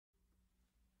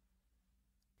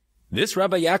This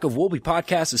Rabbi Yaakov Wolbe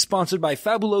podcast is sponsored by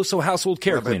Fabuloso Household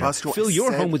Care Rabbi Cleaner. Buster, Fill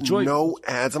your home with joy. No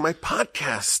ads on my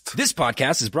podcast. This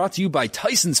podcast is brought to you by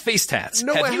Tyson's Face Tats.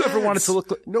 No Have ads. you ever wanted to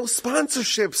look like... No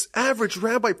sponsorships. Average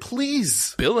Rabbi,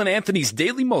 please. Bill and Anthony's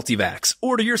Daily Multivax.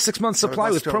 Order your 6-month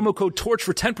supply with promo code TORCH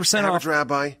for 10% Average off.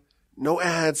 Rabbi, no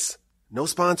ads, no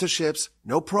sponsorships,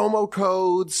 no promo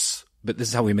codes. But this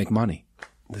is how we make money.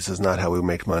 This is not how we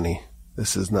make money.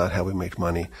 This is not how we make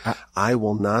money. I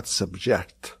will not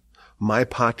subject my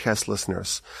podcast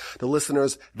listeners, the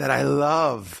listeners that I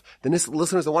love, the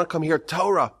listeners that want to come hear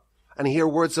Torah and hear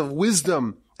words of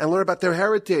wisdom and learn about their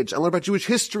heritage and learn about Jewish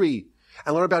history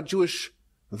and learn about Jewish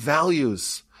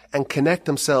values and connect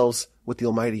themselves with the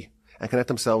Almighty and connect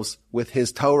themselves with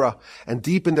His Torah and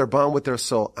deepen their bond with their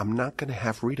soul. I'm not going to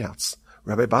have readouts.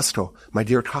 Rabbi Basto, my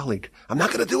dear colleague, I'm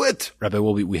not going to do it. Rabbi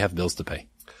Wolbe, we have bills to pay.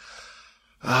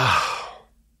 So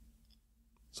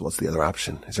what's the other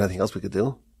option? Is there anything else we could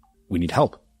do? We need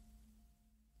help.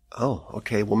 Oh,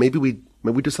 okay. Well, maybe we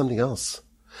do something else.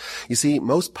 You see,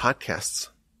 most podcasts,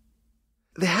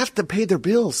 they have to pay their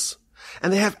bills.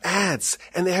 And they have ads,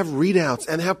 and they have readouts,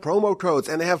 and they have promo codes,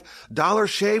 and they have Dollar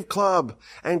Shave Club,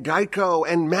 and Geico,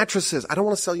 and mattresses. I don't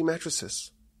want to sell you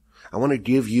mattresses. I want to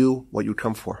give you what you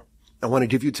come for. I want to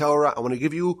give you Torah. I want to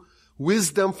give you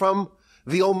wisdom from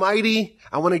the Almighty.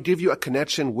 I want to give you a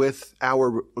connection with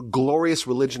our glorious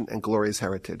religion and glorious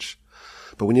heritage.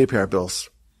 But we need to pay our bills.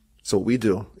 So what we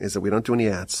do is that we don't do any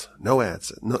ads. No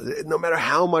ads. No matter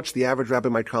how much the average rabbi,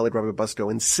 my colleague, Rabbi Busto,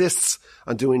 insists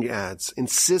on doing ads,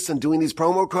 insists on doing these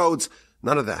promo codes,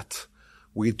 none of that.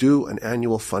 We do an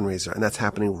annual fundraiser, and that's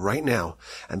happening right now.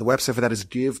 And the website for that is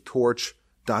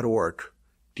givetorch.org.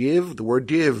 Give, the word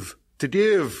give, to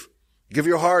give. Give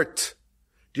your heart.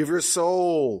 Give your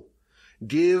soul.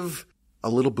 Give a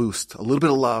little boost, a little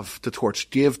bit of love to Torch.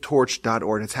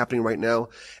 GiveTorch.org. It's happening right now.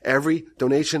 Every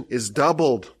donation is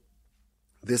doubled.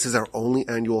 This is our only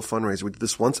annual fundraiser. We do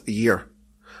this once a year.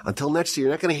 Until next year,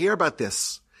 you're not going to hear about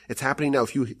this. It's happening now.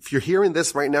 If you're hearing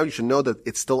this right now, you should know that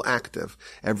it's still active.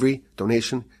 Every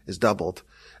donation is doubled.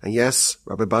 And yes,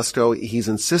 Rabbi Busto, he's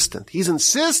insistent. He's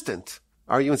insistent.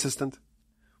 Are you insistent?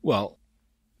 Well,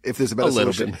 if there's a better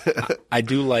solution. I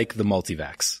do like the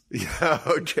multivax. Yeah,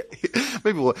 okay.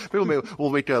 Maybe we'll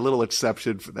make a little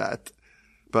exception for that.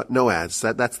 But no ads.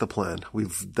 That's the plan.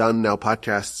 We've done now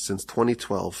podcasts since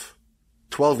 2012.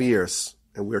 12 years.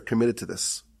 And we're committed to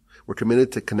this. We're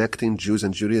committed to connecting Jews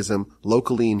and Judaism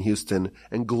locally in Houston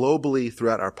and globally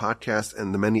throughout our podcast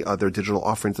and the many other digital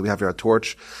offerings that we have here at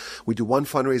Torch. We do one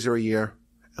fundraiser a year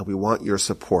and we want your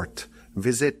support.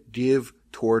 Visit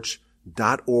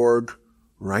givetorch.org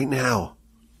right now.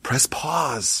 Press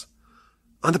pause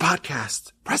on the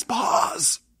podcast. Press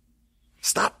pause.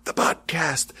 Stop the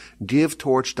podcast.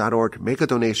 GiveTorch.org. Make a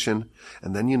donation.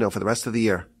 And then, for the rest of the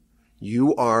year,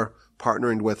 you are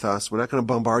partnering with us. We're not going to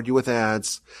bombard you with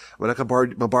ads. We're not going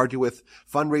to bombard you with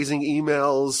fundraising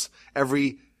emails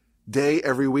every day,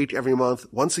 every week, every month.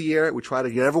 Once a year, we try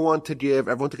to get everyone to give,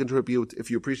 everyone to contribute.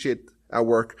 If you appreciate our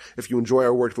work, if you enjoy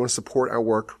our work, if you want to support our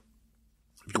work,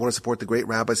 if you want to support the great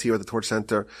rabbis here at the Torch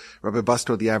Center, Rabbi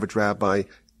Busto, the average rabbi,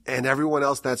 and everyone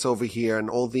else that's over here,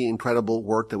 and all the incredible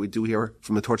work that we do here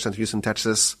from the Torch Center, Houston,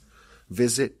 Texas,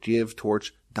 visit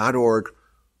givetorch.org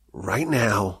right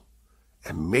now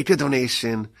and make a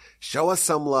donation. Show us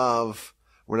some love.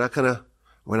 We're not gonna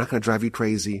drive you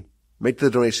crazy. Make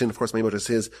the donation. Of course, my email address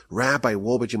is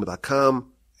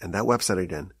rabbiwolbe@gmail.com, and that website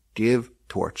again,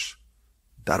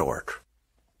 givetorch.org.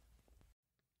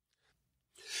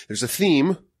 There's a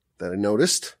theme that I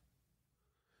noticed,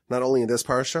 not only in this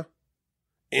Parsha,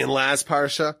 in last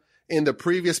Parsha, in the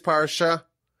previous Parsha,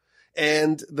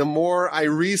 and the more I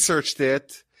researched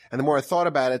it, and the more I thought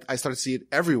about it, I started to see it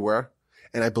everywhere,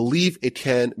 and I believe it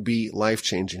can be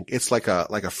life-changing. It's like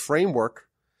a framework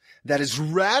that is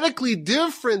radically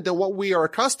different than what we are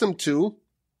accustomed to,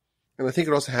 and I think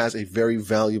it also has a very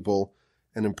valuable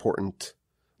and important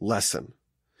lesson.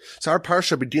 So our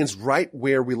Parsha begins right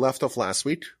where we left off last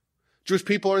week. Jewish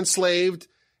people are enslaved,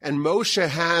 and Moshe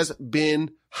has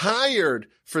been hired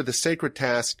for the sacred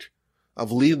task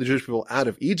of leading the Jewish people out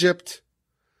of Egypt.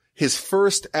 His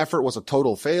first effort was a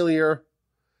total failure,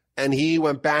 and he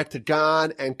went back to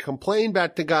God and complained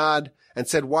back to God and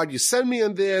said, why'd you send me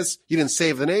on this? You didn't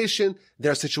save the nation.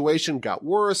 Their situation got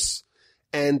worse.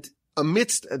 And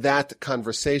amidst that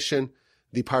conversation,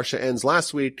 the Parsha ends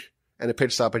last week, and it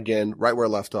picks up again right where it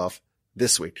left off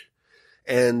this week.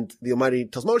 And the Almighty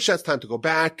tells Moshe, it's time to go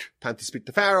back, time to speak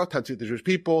to Pharaoh, time to speak to the Jewish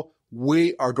people.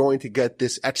 We are going to get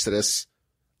this exodus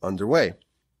underway.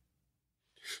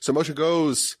 So Moshe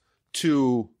goes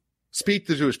to speak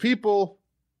to the Jewish people,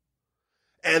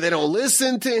 and they don't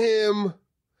listen to him.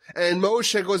 And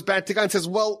Moshe goes back to God and says,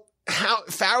 well,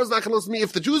 Pharaoh's not going to listen to me.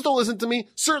 If the Jews don't listen to me,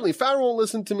 certainly Pharaoh won't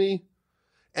listen to me.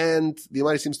 And the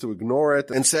Almighty seems to ignore it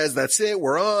and says, that's it,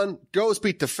 we're on. Go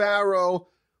speak to Pharaoh.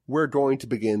 We're going to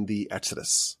begin the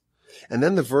Exodus. And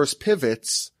then the verse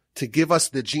pivots to give us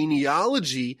the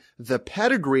genealogy, the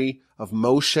pedigree of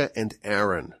Moshe and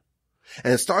Aaron.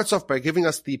 And it starts off by giving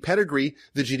us the pedigree,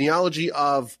 the genealogy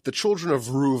of the children of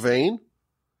Reuven,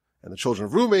 and the children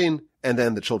of Reuben, and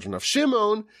then the children of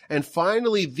Shimon, and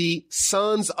finally the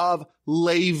sons of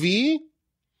Levi.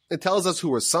 It tells us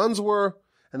who her sons were,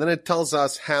 and then it tells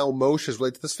us how Moshe is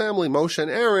related to this family, Moshe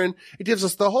and Aaron. It gives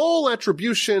us the whole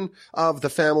attribution of the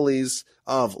families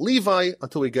of Levi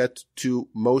until we get to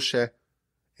Moshe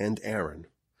and Aaron.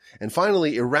 And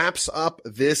finally, it wraps up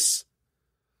this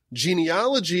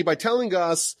genealogy by telling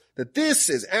us that this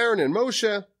is Aaron and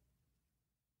Moshe,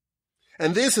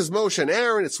 and this is Moshe and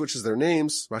Aaron. It switches their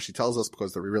names. Rashi tells us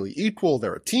because they're really equal.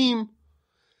 They're a team.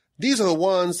 These are the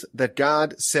ones that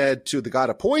God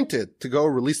appointed to go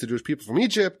release the Jewish people from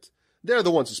Egypt. They're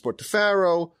the ones who spoke to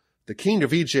Pharaoh, the king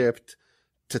of Egypt,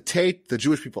 to take the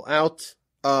Jewish people out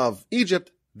of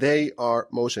Egypt. They are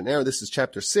Moshe and Aaron. This is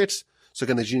chapter 6. So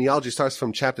again, the genealogy starts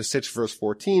from chapter 6, verse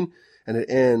 14, and it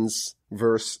ends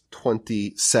verse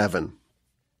 27.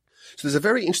 So there's a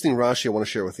very interesting Rashi I want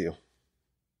to share with you.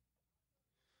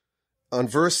 On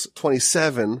verse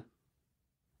 27,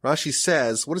 Rashi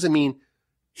says, what does it mean?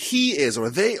 He is, or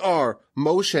they are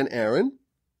Moshe and Aaron.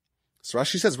 So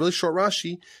Rashi says, really short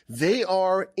Rashi, they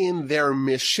are in their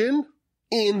mission,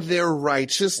 in their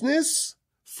righteousness,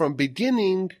 from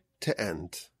beginning to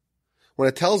end. When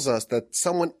it tells us that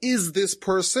someone is this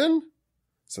person,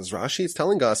 says Rashi, it's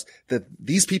telling us that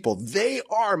these people, they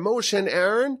are Moshe and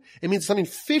Aaron. It means something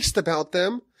fixed about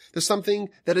them. There's something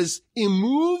that is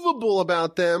immovable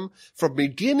about them. From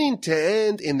beginning to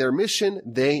end in their mission,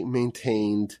 they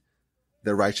maintained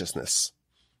their righteousness.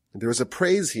 And there is a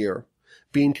praise here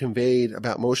being conveyed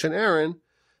about Moshe and Aaron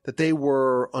that they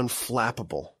were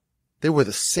unflappable. They were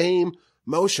the same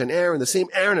Moshe and Aaron, the same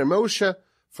Aaron and Moshe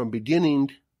from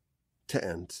beginning to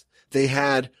end. They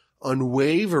had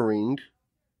unwavering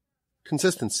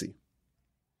consistency.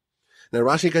 Now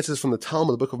Rashi gets this from the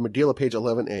Talmud, the book of Megillah, page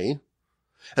 11a.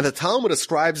 And the Talmud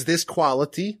ascribes this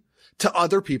quality to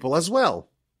other people as well.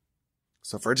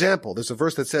 So for example, there's a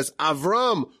verse that says,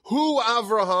 Avram, who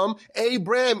Avraham,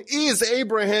 Abraham is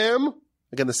Abraham.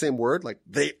 Again, the same word, like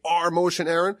they are Moshe and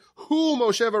Aaron. Who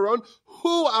Moshe and Aaron,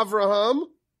 who Avraham,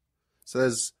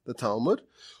 says the Talmud.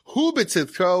 Who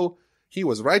b'tzidko, he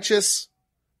was righteous,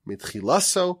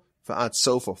 mitchilaso v'ad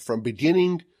sofo, from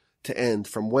beginning to end,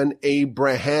 from when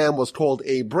Abraham was called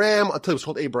Abram until he was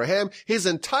called Abraham. His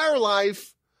entire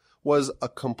life was a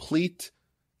complete,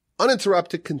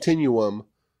 uninterrupted continuum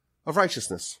of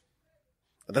righteousness.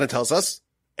 And then it tells us,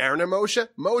 Aaron and Moshe,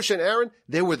 Moshe and Aaron,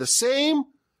 they were the same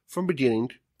from beginning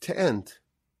to end.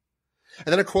 And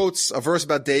then it quotes a verse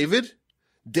about David.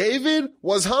 David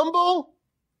was humble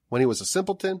when he was a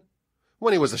simpleton,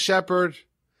 when he was a shepherd,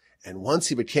 and once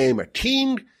he became a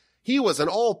king, he was an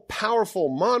all-powerful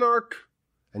monarch,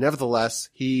 and nevertheless,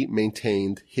 he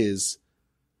maintained his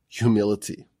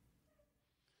humility.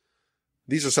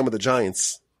 These are some of the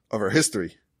giants of our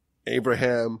history.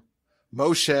 Abraham,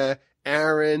 Moshe,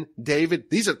 Aaron, David.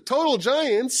 These are total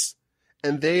giants,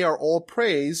 and they are all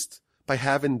praised by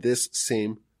having this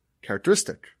same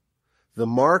characteristic. The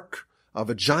mark of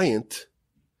a giant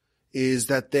is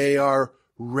that they are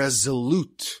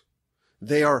resolute.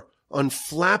 They are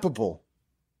unflappable.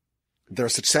 Their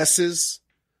successes,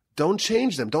 don't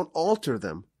change them, don't alter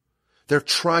them. Their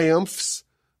triumphs,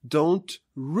 don't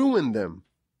ruin them.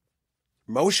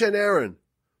 Moshe and Aaron,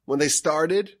 when they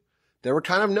started, they were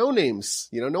kind of no-names.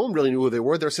 No one really knew who they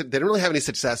were. They didn't really have any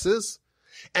successes.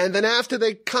 And then after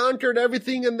they conquered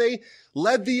everything and they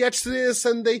led the Exodus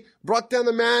and they brought down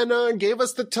the manna and gave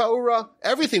us the Torah,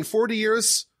 everything, 40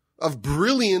 years of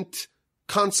brilliant,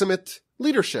 consummate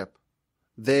leadership.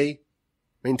 They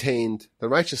maintained the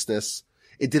righteousness.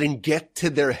 It didn't get to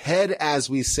their head, as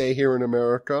we say here in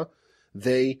America.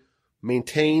 They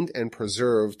maintained and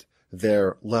preserved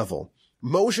their level.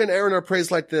 Moshe and Aaron are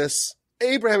praised like this.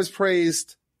 Abraham is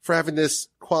praised for having this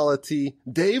quality.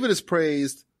 David is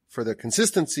praised for their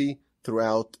consistency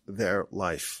throughout their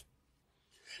life.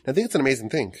 Now, I think it's an amazing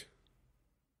thing.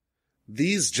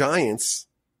 These giants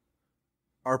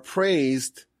are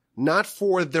praised not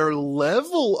for their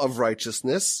level of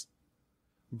righteousness,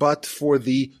 but for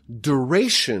the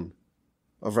duration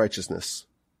of righteousness.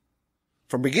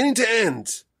 From beginning to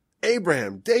end,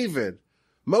 Abraham, David,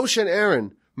 Moshe and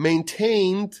Aaron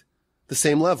maintained the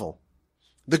same level.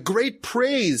 The great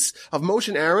praise of Moshe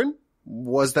and Aaron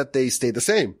was that they stayed the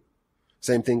same.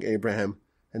 Same thing, Abraham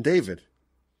and David.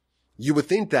 You would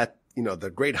think that,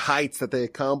 the great heights that they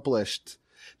accomplished,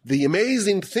 the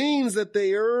amazing things that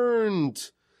they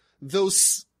earned,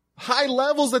 those high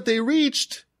levels that they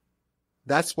reached,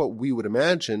 that's what we would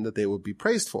imagine that they would be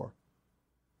praised for.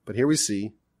 But here we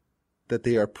see that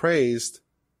they are praised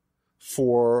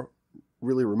for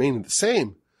really remaining the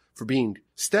same, for being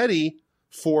steady,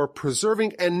 for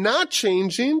preserving and not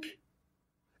changing.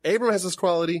 Abraham has this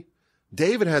quality.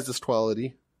 David has this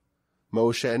quality.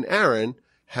 Moshe and Aaron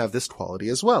have this quality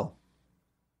as well.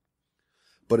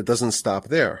 But it doesn't stop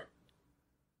there.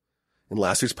 In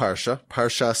last week's Parsha,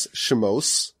 Parshas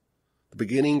Shemos, the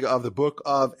beginning of the book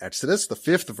of Exodus, the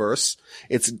 5th verse,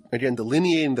 it's again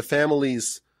delineating the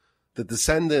families, the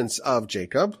descendants of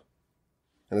Jacob.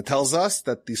 And it tells us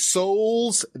that the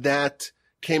souls that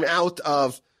came out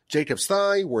of Jacob's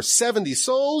thigh were 70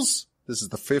 souls. This is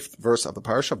the 5th verse of the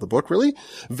Parsha, of the book, really.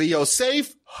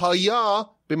 V'Yosef haya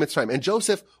b'Mitzrayim. And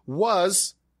Joseph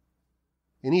was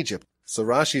in Egypt. So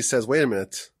Rashi says, wait a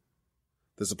minute.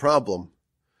 There's a problem.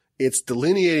 It's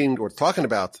delineating or talking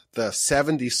about the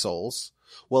 70 souls.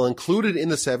 Well, included in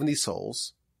the 70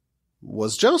 souls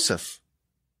was Joseph.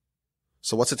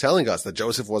 So what's it telling us? That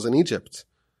Joseph was in Egypt.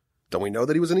 Don't we know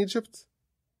that he was in Egypt?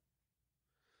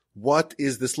 What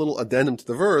is this little addendum to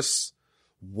the verse?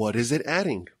 What is it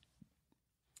adding?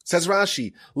 Says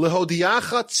Rashi,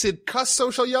 Lehodiacha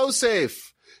tzidkaso shel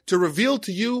Yosef, to reveal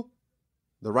to you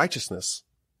the righteousness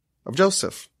of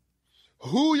Joseph.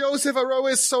 Hu Yosef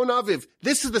aroes son aviv.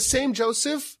 This is the same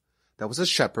Joseph that was a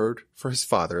shepherd for his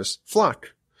father's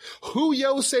flock. Hu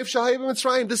Yosef shahei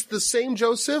b'Mitzrayim. This is the same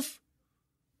Joseph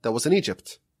that was in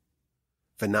Egypt.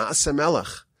 V'na'aseh melech,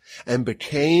 and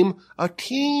became a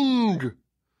king.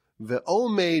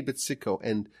 Ve'omed b'tziko,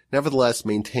 and nevertheless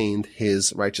maintained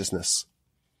his righteousness.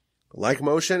 Like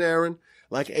Moshe and Aaron,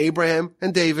 like Abraham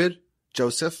and David,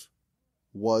 Joseph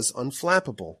was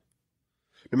unflappable.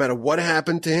 No matter what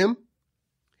happened to him,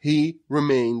 he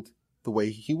remained the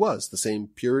way he was. The same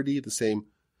purity, the same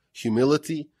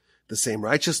humility, the same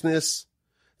righteousness,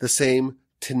 the same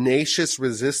tenacious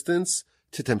resistance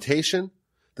to temptation,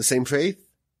 the same faith.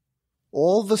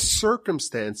 All the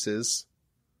circumstances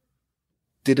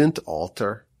didn't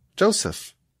alter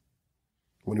Joseph.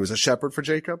 When he was a shepherd for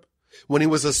Jacob, when he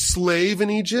was a slave in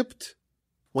Egypt,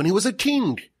 when he was a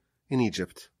king in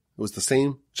Egypt, it was the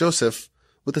same Joseph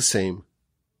with the same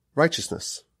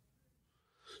righteousness.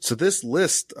 So this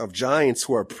list of giants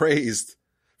who are praised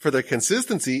for their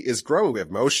consistency is growing. We have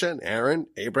Moshe and Aaron,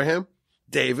 Abraham,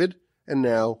 David, and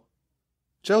now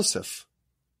Joseph.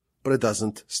 But it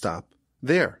doesn't stop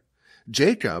there.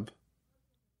 Jacob,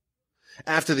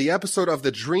 after the episode of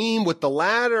the dream with the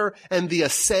ladder and the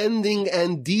ascending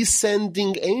and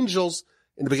descending angels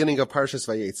in the beginning of Parshas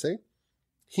Vaeira,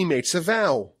 he makes a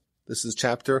vow. This is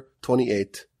chapter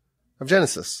 28 of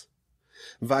Genesis.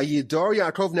 Vayidor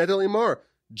Yaakov neder limor.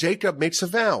 Jacob makes a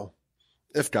vow.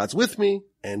 If God's with me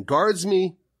and guards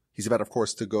me, he's about, of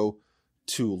course, to go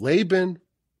to Laban,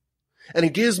 and he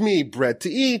gives me bread to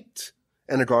eat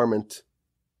and a garment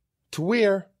to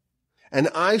wear, and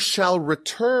I shall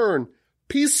return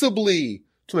peaceably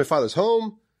to my father's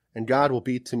home, and God will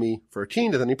be to me for a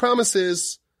king. And then he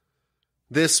promises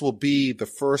this will be the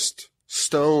first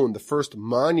stone, the first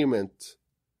monument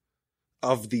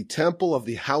of the temple of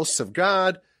the house of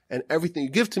God, and everything you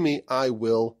give to me, I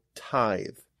will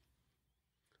tithe.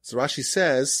 So Rashi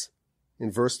says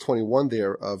in verse 21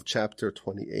 there of chapter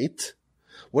 28,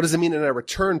 what does it mean? And I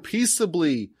return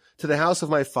peaceably to the house of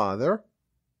my father?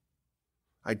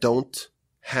 I don't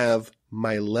have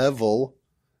my level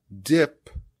dip.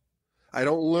 I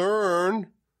don't learn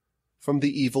from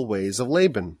the evil ways of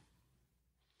Laban.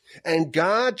 And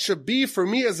God should be for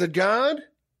me as a God.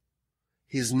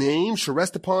 His name shall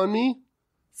rest upon me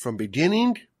from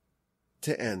beginning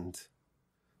to end.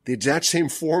 The exact same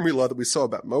formula that we saw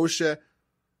about Moshe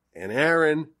and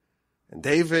Aaron and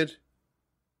David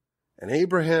and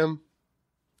Abraham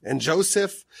and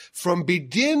Joseph. From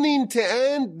beginning to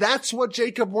end, that's what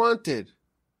Jacob wanted.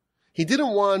 He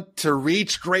didn't want to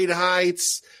reach great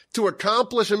heights, to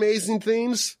accomplish amazing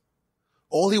things.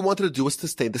 All he wanted to do was to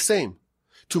stay the same,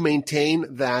 to maintain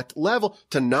that level,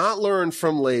 to not learn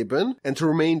from Laban, and to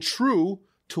remain true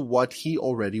to what he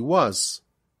already was.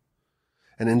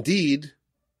 And indeed,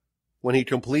 when he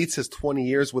completes his 20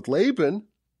 years with Laban,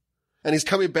 and he's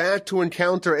coming back to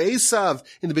encounter Esav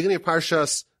in the beginning of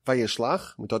Parshas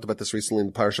Vayishlach, we talked about this recently in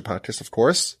the Parsha Podcast, of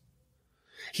course,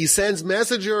 he sends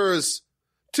messengers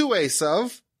to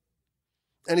Esav,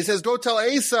 and he says, go tell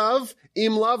Esav,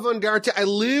 Im Lavan Garti, I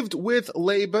lived with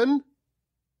Laban,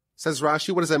 Says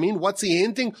Rashi, what does that mean? What's he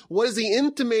hinting? What is he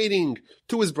intimating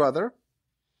to his brother?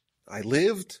 I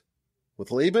lived with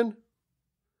Laban,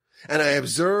 and I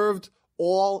observed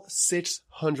all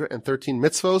 613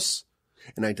 mitzvos,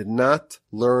 and I did not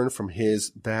learn from his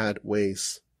bad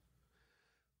ways.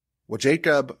 What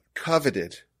Jacob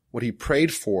coveted, what he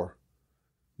prayed for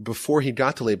before he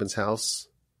got to Laban's house,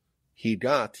 he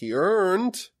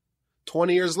earned.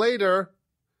 20 years later,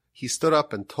 he stood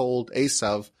up and told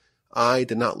Esav, I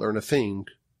did not learn a thing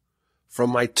from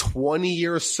my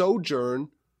 20-year sojourn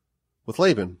with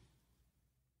Laban.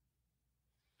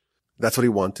 That's what he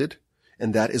wanted,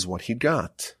 and that is what he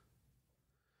got.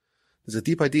 There's a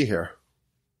deep idea here.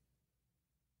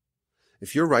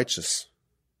 If you're righteous,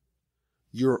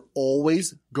 you're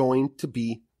always going to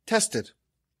be tested.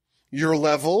 Your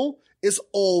level is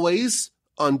always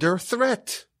under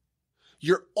threat.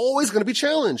 You're always going to be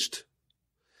challenged.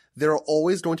 There are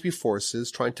always going to be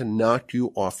forces trying to knock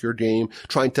you off your game,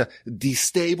 trying to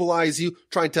destabilize you,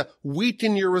 trying to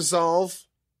weaken your resolve.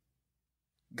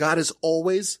 God is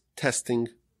always testing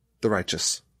the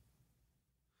righteous.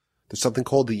 There's something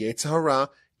called the Yetzer Hara,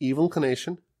 evil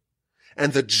inclination,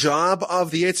 and the job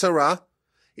of the Yetzer Hara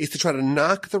is to try to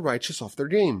knock the righteous off their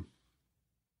game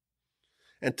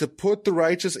and to put the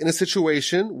righteous in a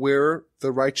situation where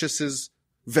the righteous's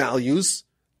values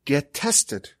get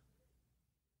tested.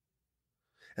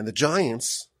 And the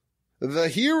giants, the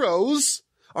heroes,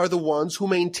 are the ones who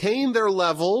maintain their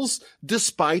levels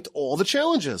despite all the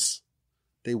challenges.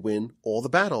 They win all the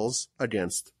battles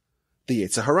against the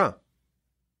Yetzer Hara.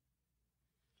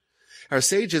 Our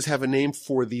sages have a name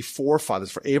for the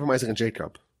forefathers, for Abraham, Isaac, and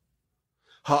Jacob.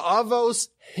 Ha'avos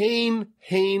hein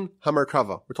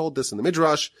hamerkava. We're told this in the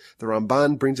Midrash. The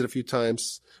Ramban brings it a few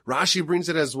times. Rashi brings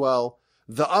it as well.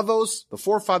 The Avos, the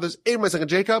forefathers, Abraham, Isaac, and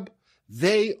Jacob,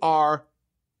 they are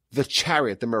the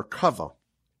chariot, the Merkava.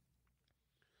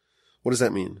 What does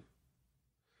that mean?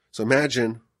 So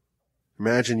imagine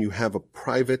you have a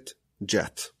private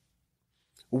jet.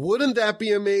 Wouldn't that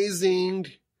be amazing?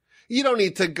 You don't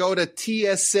need to go to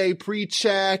TSA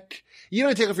pre-check. You don't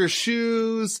need to take off your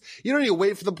shoes. You don't need to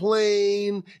wait for the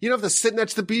plane. You don't have to sit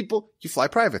next to people. You fly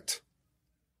private.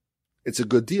 It's a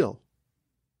good deal.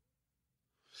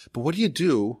 But what do you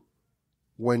do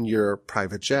when your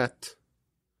private jet,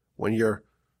 when your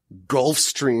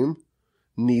Gulfstream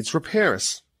needs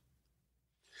repairs?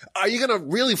 Are you going to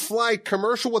really fly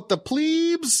commercial with the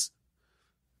plebes?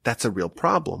 That's a real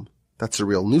problem. That's a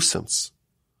real nuisance.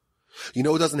 You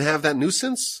know who doesn't have that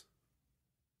nuisance?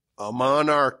 A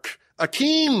monarch, a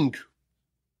king.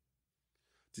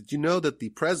 Did you know that the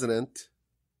president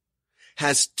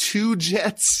has 2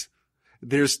 jets?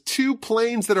 There's 2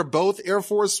 planes that are both Air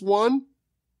Force One.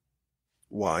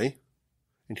 Why?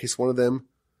 In case one of them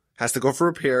has to go for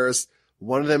repairs,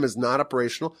 one of them is not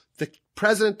operational. The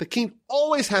president, the king,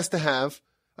 always has to have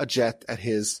a jet at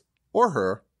his or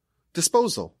her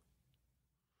disposal.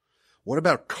 What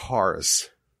about cars?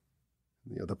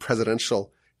 The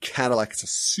presidential Cadillac. It's a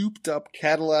souped up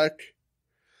Cadillac.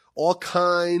 All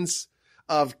kinds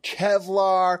of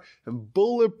Kevlar and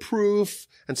bulletproof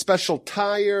and special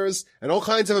tires and all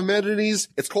kinds of amenities.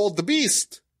 It's called the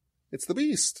Beast. It's the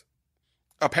Beast.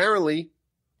 Apparently,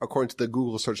 according to the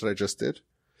Google search that I just did,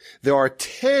 there are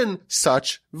 10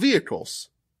 such vehicles.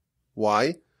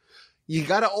 Why? You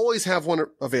gotta always have one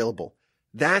available.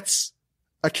 That's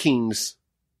a king's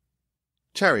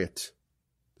chariot.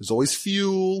 There's always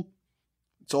fuel.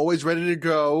 It's always ready to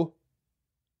go.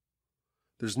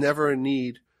 There's never a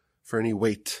need for any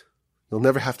wait. You'll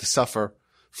never have to suffer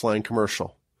flying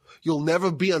commercial. You'll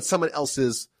never be on someone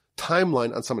else's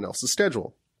timeline, on someone else's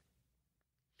schedule.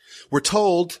 We're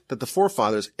told that the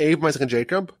forefathers, Abraham, Isaac, and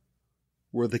Jacob,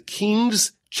 were the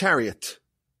king's chariot.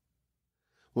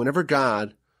 Whenever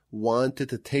God wanted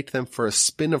to take them for a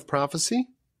spin of prophecy,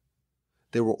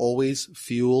 they were always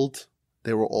fueled.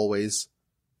 They were always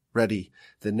ready.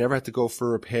 They never had to go for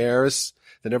repairs.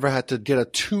 They never had to get a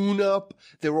tune-up.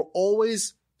 They were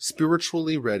always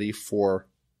spiritually ready for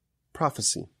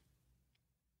prophecy.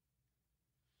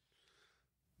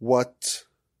 What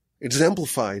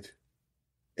exemplified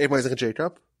Abraham, Isaac, and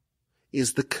Jacob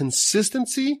is the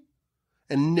consistency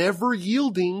and never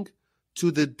yielding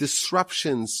to the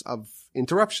disruptions of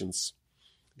interruptions.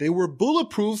 They were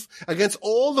bulletproof against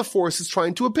all the forces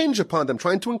trying to impinge upon them,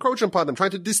 trying to encroach upon them,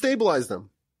 trying to destabilize them.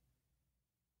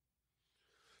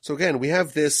 So again, we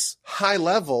have this high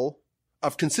level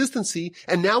of consistency,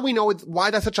 and now we know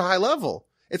why that's such a high level.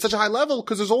 It's such a high level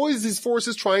because there's always these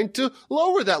forces trying to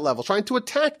lower that level, trying to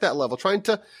attack that level, trying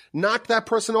to knock that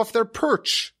person off their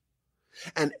perch.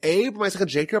 And Abraham, Isaac, and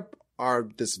Jacob are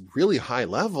this really high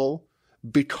level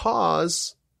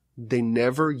because they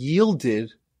never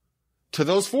yielded to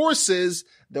those forces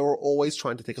that were always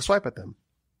trying to take a swipe at them.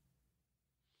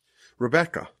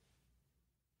 Rebecca,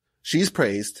 she's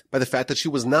praised by the fact that she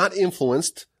was not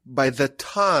influenced by the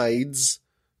tides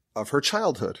of her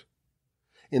childhood.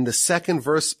 In the second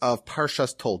verse of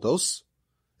Parshas Toldos,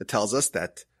 it tells us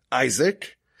that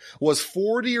Isaac was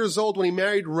 40 years old when he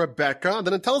married Rebecca.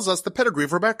 Then it tells us the pedigree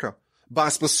of Rebecca.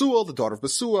 Bas Besuel, the daughter of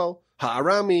Besuel.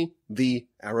 Ha'arami, the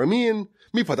Aramean.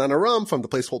 Mi Padan Aram, from the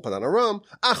place called Padan Aram.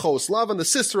 Achos Lavan, the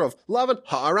sister of Lavan.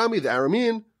 Ha'arami, the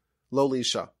Aramean. Lo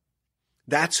Lisha.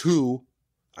 That's who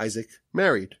Isaac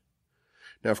married.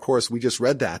 Now, of course, we just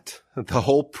read that. The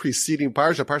whole preceding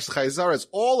Parsha Chayzar, is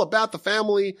all about the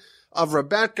family of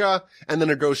Rebecca and the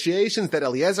negotiations that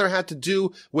Eliezer had to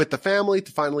do with the family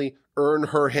to finally earn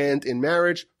her hand in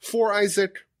marriage for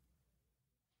Isaac.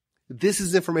 This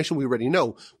is information we already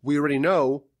know. We already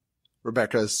know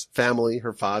Rebecca's family,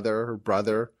 her father, her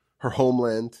brother, her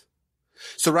homeland.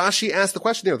 So Rashi asked the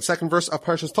question here, the second verse of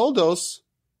Parshas Toldos,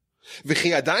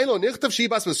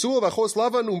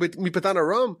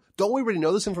 don't we already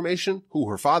know this information? Who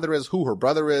her father is, who her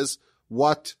brother is,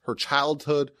 what her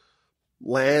childhood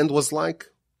land was like,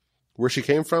 where she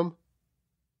came from?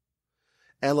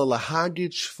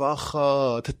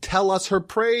 To tell us her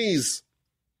praise.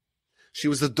 She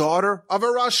was the daughter of a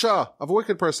rasha, of a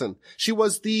wicked person. She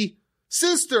was the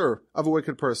sister of a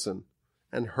wicked person.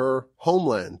 And her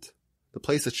homeland, the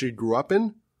place that she grew up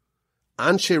in,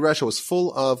 Anshe Resha, was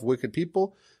full of wicked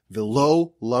people.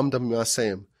 V'lo lamda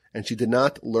mimaseim, and she did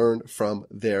not learn from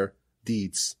their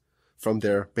deeds, from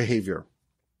their behavior.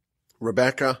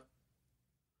 Rebecca,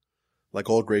 like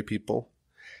all great people,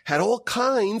 had all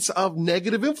kinds of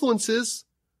negative influences,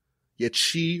 yet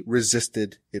she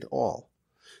resisted it all.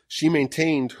 She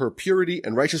maintained her purity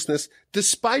and righteousness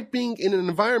despite being in an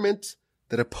environment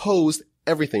that opposed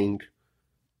everything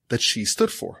that she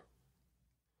stood for.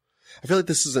 I feel like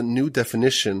this is a new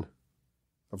definition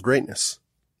of greatness.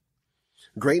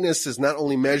 Greatness is not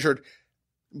only measured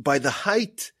by the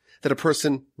height that a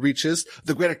person reaches,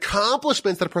 the great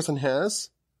accomplishments that a person has,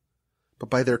 but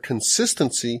by their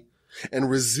consistency and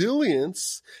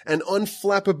resilience and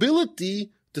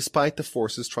unflappability despite the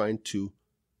forces trying to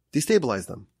destabilize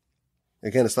them.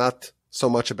 Again, it's not so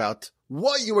much about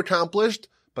what you accomplished,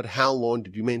 but how long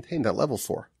did you maintain that level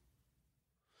for?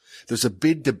 There's a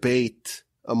big debate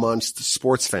amongst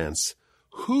sports fans.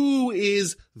 Who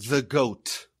is the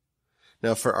GOAT?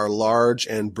 Now, for our large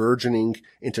and burgeoning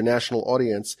international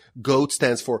audience, GOAT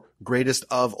stands for greatest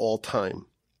of all time.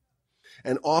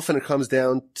 And often it comes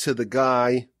down to the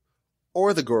guy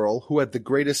or the girl who had the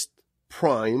greatest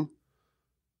prime,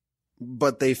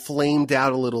 but they flamed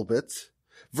out a little bit,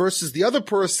 versus the other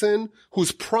person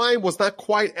whose prime was not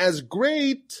quite as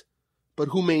great, but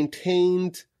who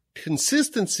maintained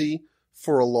consistency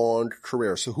for a long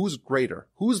career. So who's greater?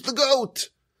 Who's the GOAT?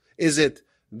 Is it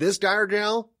this guy or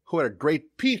gal who had a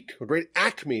great peak, a great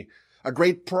acme, a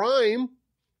great prime,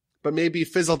 but maybe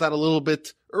fizzled out a little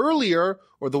bit earlier,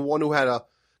 or the one who had a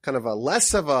kind of a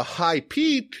less of a high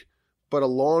peak, but a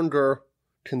longer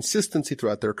consistency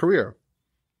throughout their career?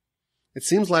 It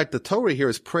seems like the Torah here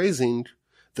is praising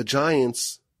the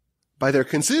giants by their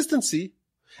consistency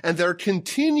and their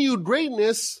continued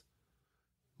greatness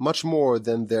much more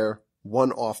than their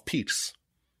one-off peaks.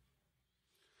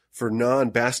 For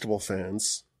non-basketball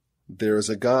fans, there is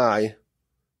a guy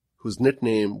whose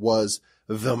nickname was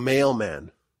the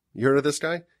Mailman. You heard of this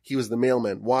guy? He was the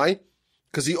Mailman. Why?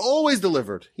 Because he always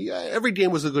delivered. Every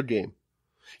game was a good game.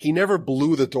 He never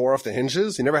blew the door off the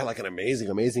hinges. He never had like an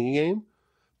amazing game.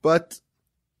 But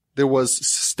there was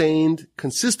sustained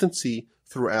consistency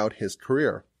throughout his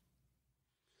career.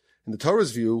 In the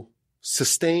Torah's view,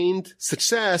 sustained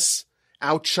success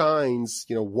outshines,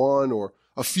 one or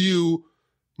a few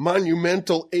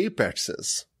monumental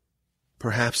apexes.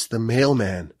 Perhaps the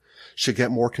mailman should get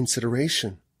more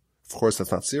consideration. Of course,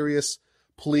 that's not serious.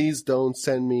 Please don't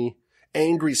send me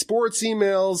angry sports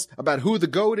emails about who the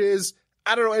GOAT is.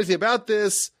 I don't know anything about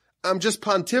this. I'm just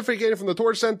pontificating from the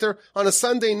Torch Center on a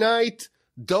Sunday night.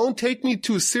 Don't take me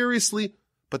too seriously.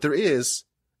 But there is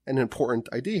an important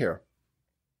idea here.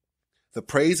 The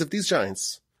praise of these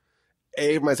giants,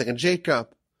 Abraham, Isaac, and Jacob,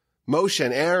 Moshe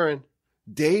and Aaron,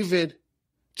 David,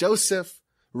 Joseph,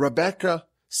 Rebecca,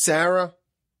 Sarah.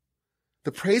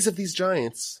 The praise of these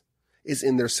giants is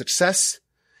in their success,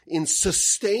 in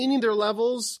sustaining their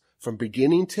levels from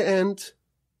beginning to end,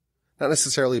 not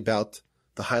necessarily about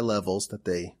the high levels that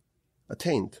they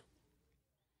attained.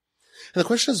 And the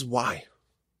question is why?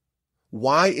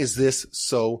 Why is this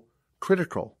so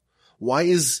critical? Why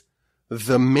is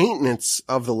the maintenance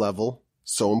of the level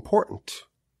so important?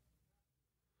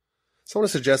 So I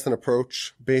want to suggest an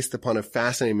approach based upon a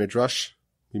fascinating midrash.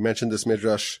 We mentioned this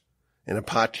midrash in a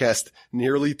podcast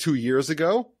nearly 2 years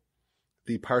ago.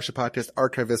 The Parsha Podcast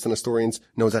archivists and historians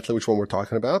know exactly which one we're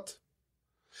talking about.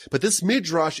 But this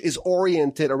midrash is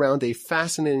oriented around a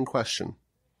fascinating question.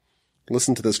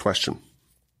 Listen to this question.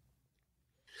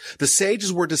 The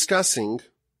sages were discussing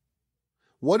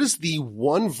what is the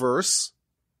one verse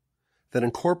that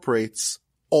incorporates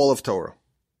all of Torah.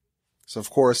 So, of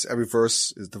course, every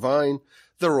verse is divine.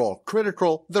 They're all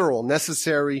critical. They're all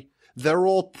necessary. They're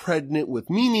all pregnant with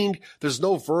meaning. There's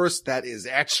no verse that is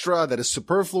extra, that is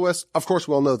superfluous. Of course,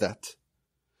 we all know that.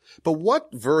 But what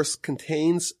verse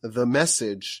contains the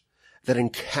message that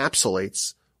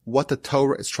encapsulates what the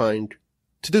Torah is trying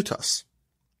to do to us?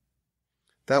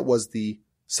 That was the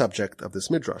subject of this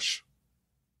midrash.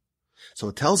 So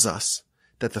it tells us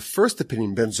that the first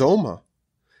opinion, Ben Zoma,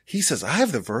 he says, I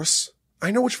have the verse. I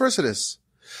know which verse it is.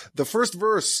 The first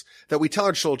verse that we tell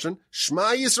our children,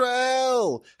 Shema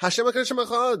Yisrael, Hashem HaKadosh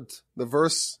Echad. The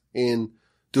verse in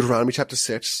Deuteronomy chapter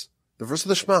 6, the verse of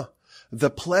the Shema,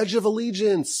 the Pledge of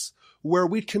Allegiance, where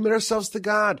we commit ourselves to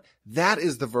God. That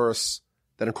is the verse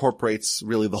that incorporates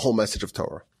really the whole message of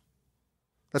Torah.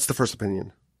 That's the first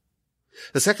opinion.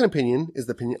 The second opinion is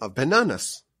the opinion of Ben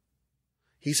Nanas.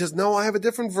 He says, no, I have a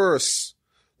different verse.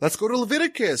 Let's go to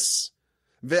Leviticus.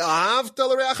 Love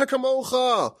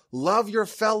your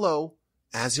fellow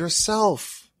as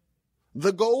yourself.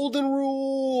 The golden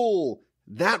rule.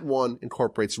 That one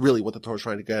incorporates really what the Torah is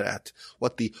trying to get at,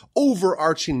 what the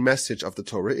overarching message of the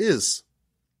Torah is.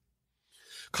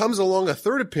 Comes along a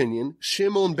third opinion,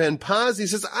 Shimon ben Paz. He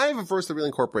says, I have a verse that really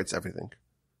incorporates everything.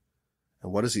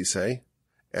 And what does he say?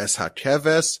 Es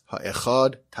hakeves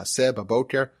ha'echad taseh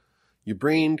baboker. You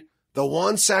bring the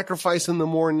one sacrifice in the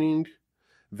morning.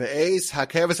 Ve'es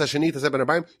hakeves hasheni taseh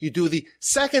b'nabayim. You do the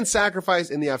second sacrifice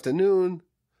in the afternoon.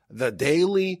 The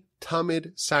daily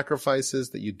tamid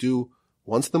sacrifices that you do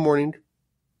once in the morning,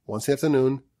 once in the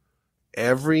afternoon,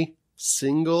 every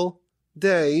single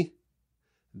day.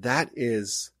 That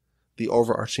is the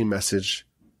overarching message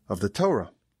of the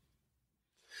Torah.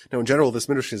 Now, in general, this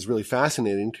midrash is really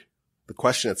fascinating. The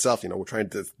question itself, we're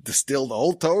trying to distill the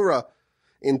whole Torah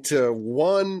into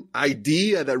one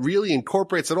idea that really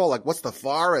incorporates it all. Like, what's the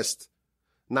forest?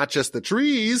 Not just the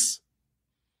trees.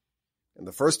 And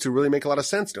the first two really make a lot of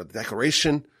sense. The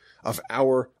declaration of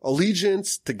our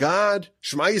allegiance to God.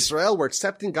 Shema Yisrael, we're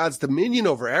accepting God's dominion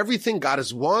over everything. God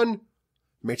is one.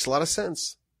 Makes a lot of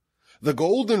sense. The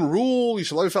golden rule, you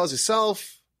shall love your fellows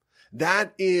yourself.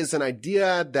 That is an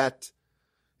idea that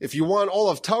if you want all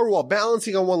of Torah while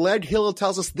balancing on one leg, Hillel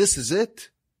tells us this is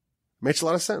it. Makes a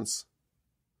lot of sense.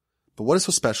 But what is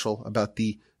so special about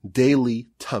the daily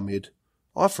Tamid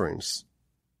offerings?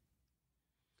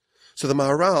 So the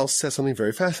Maharal says something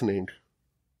very fascinating.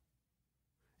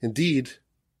 Indeed,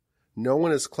 no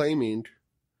one is claiming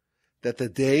that the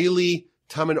daily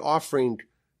Tamid offering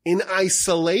in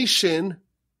isolation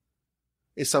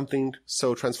is something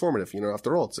so transformative.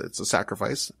 After all, it's a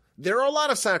sacrifice. There are a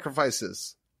lot of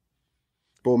sacrifices.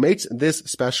 But what makes this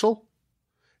special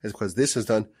is because this is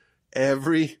done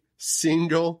every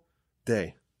single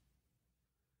day.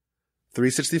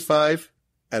 365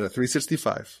 out of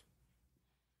 365.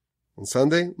 On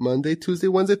Sunday, Monday, Tuesday,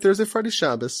 Wednesday, Thursday, Friday,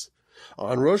 Shabbos.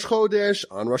 On Rosh Chodesh,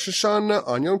 on Rosh Hashanah,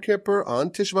 on Yom Kippur,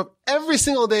 on Tisha B'Av. Every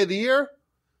single day of the year,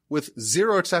 with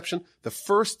zero exception, the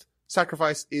first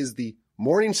sacrifice is the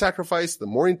morning sacrifice, the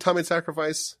morning Tamid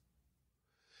sacrifice.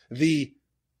 The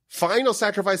final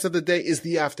sacrifice of the day is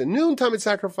the afternoon Tamid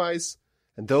sacrifice,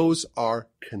 and those are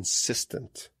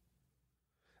consistent.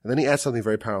 And then he adds something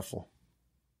very powerful.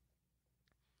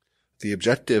 The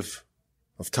objective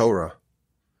of Torah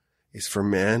is for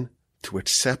man to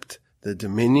accept the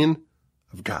dominion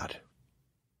of God.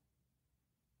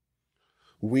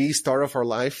 We start off our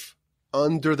life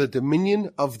under the dominion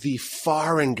of the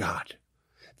foreign God.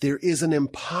 There is an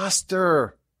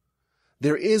imposter.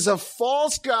 There is a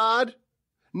false God,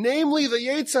 namely the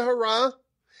Yetzer Hara,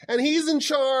 and he's in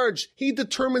charge. He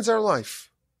determines our life.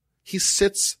 He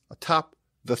sits atop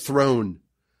the throne,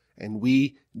 and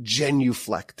we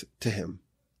genuflect to him.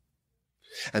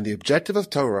 And the objective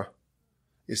of Torah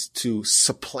is to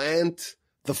supplant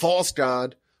the false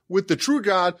God with the true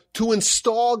God, to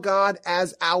install God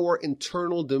as our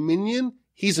internal dominion.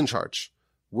 He's in charge.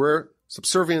 We're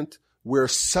subservient. We're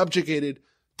subjugated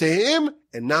to him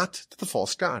and not to the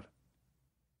false God.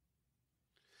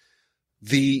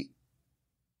 The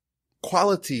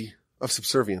quality of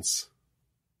subservience.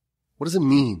 What does it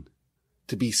mean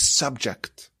to be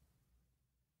subject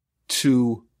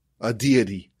to a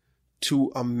deity,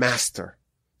 to a master,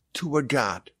 to a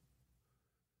God?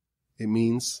 It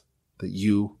means that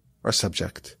you are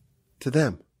subject to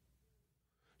them.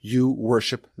 You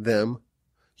worship them.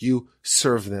 You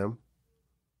serve them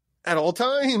at all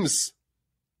times.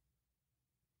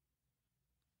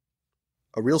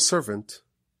 A real servant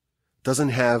doesn't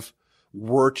have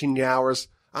working hours.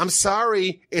 I'm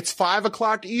sorry, it's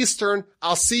 5:00 Eastern.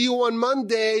 I'll see you on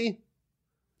Monday.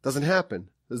 Doesn't happen.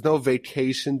 There's no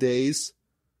vacation days.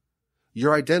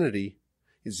 Your identity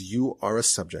is you are a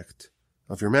subject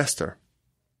of your master.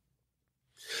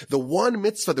 The one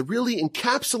mitzvah that really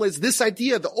encapsulates this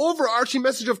idea, the overarching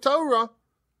message of Torah,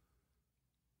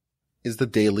 is the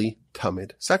daily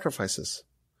tamid sacrifices.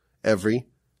 Every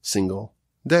single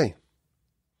day.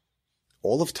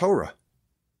 All of Torah,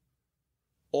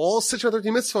 all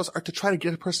 613 mitzvahs are to try to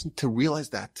get a person to realize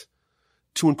that,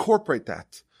 to incorporate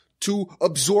that, to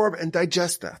absorb and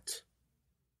digest that.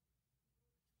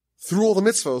 Through all the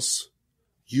mitzvahs,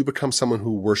 you become someone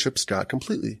who worships God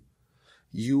completely.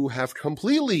 You have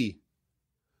completely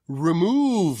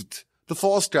removed the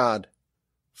false god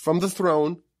from the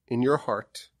throne in your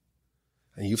heart,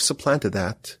 and you've supplanted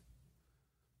that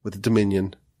with the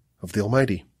dominion of the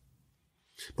Almighty.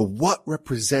 But what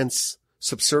represents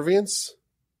subservience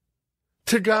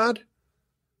to God?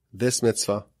 This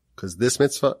mitzvah, because this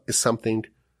mitzvah is something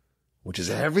which is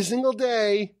every single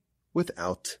day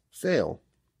without fail.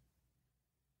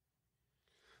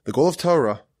 The goal of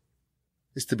Torah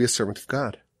is to be a servant of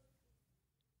God.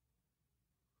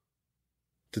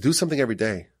 To do something every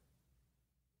day,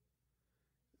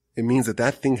 it means that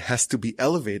that thing has to be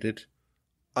elevated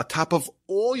atop of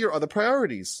all your other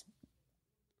priorities.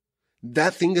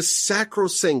 That thing is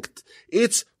sacrosanct.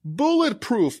 It's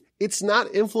bulletproof. It's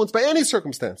not influenced by any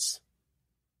circumstance.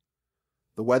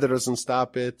 The weather doesn't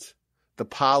stop it. The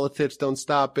politics don't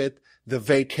stop it. The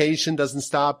vacation doesn't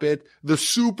stop it. The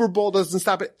Super Bowl doesn't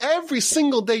stop it. Every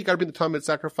single day you gotta bring the tamid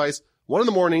sacrifice, one in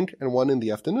the morning and one in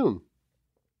the afternoon.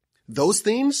 Those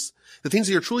things, the things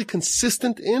that you're truly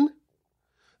consistent in,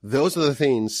 those are the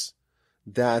things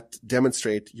that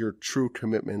demonstrate your true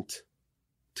commitment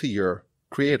to your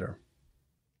Creator.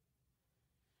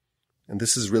 And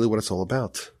this is really what it's all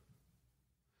about.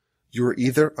 You are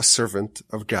either a servant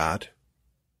of God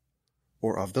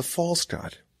or of the false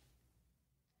god.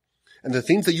 And the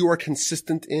things that you are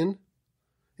consistent in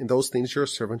those things you're a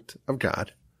servant of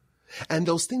God. And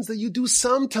those things that you do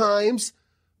sometimes,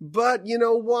 but you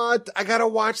know what? I gotta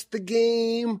watch the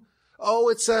game. Oh,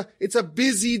 it's a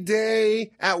busy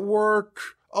day at work.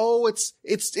 Oh,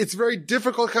 it's very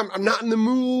difficult. I'm not in the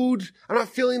mood. I'm not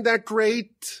feeling that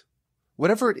great.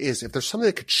 Whatever it is, if there's something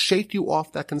that could shake you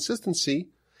off that consistency,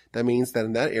 that means that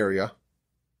in that area,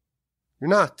 you're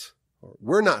not, or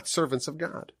we're not servants of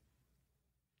God.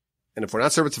 And if we're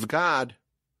not servants of God,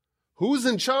 who's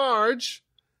in charge?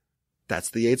 That's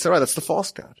the Yetzirah. That's the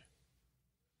false god.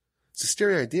 It's a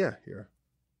scary idea here.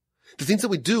 The things that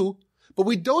we do, but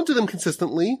we don't do them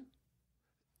consistently.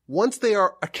 Once they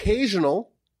are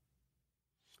occasional,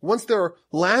 once there are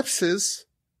lapses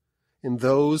in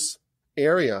those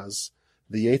areas,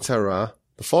 the Yetzirah,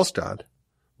 the false god,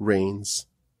 reigns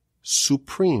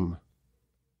supreme,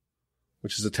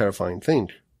 which is a terrifying thing.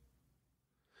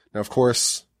 Now, of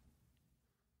course,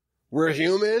 we're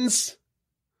humans.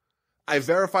 I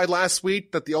verified last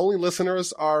week that the only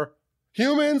listeners are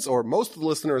humans, or most of the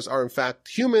listeners are in fact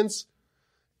humans,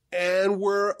 and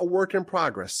we're a work in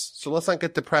progress. So let's not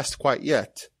get depressed quite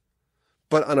yet.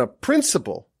 But on a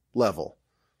principle level,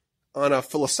 on a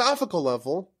philosophical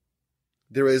level,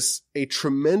 there is a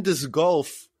tremendous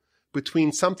gulf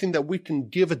between something that we can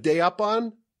give a day up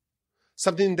on,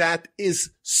 something that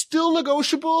is still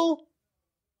negotiable.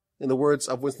 In the words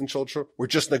of Winston Churchill, we're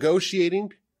just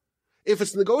negotiating. If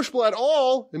it's negotiable at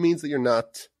all, it means that you're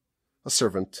not a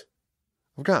servant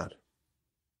of God.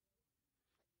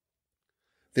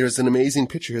 There's an amazing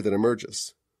picture here that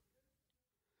emerges.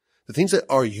 The things that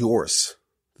are yours,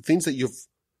 the things that you've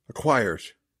acquired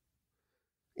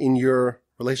in your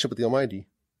relationship with the Almighty,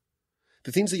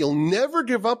 the things that you'll never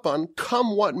give up on,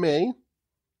 come what may,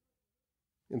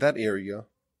 in that area,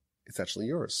 it's actually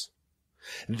yours.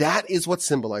 That is what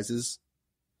symbolizes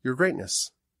your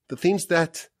greatness. The things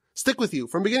that stick with you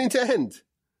from beginning to end.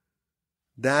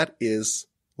 That is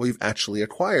what you've actually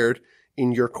acquired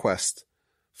in your quest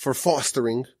for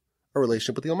fostering a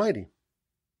relationship with the Almighty.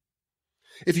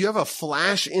 If you have a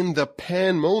flash in the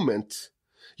pan moment,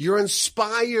 you're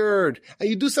inspired and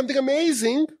you do something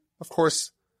amazing, of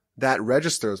course, that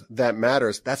registers, that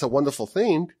matters, that's a wonderful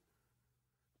thing.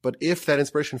 But if that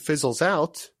inspiration fizzles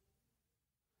out,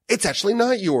 it's actually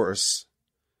not yours.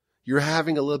 You're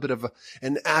having a little bit of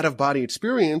an out-of-body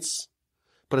experience,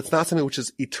 but it's not something which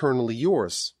is eternally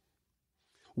yours.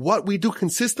 what we do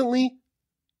consistently,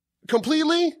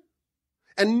 completely,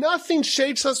 and nothing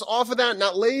shakes us off of that.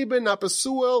 Not Laban, not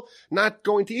Besuel, not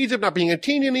going to Egypt, not being a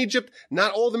teen in Egypt,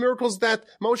 not all the miracles that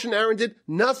Moshe and Aaron did.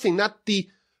 Nothing, not the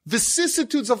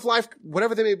vicissitudes of life,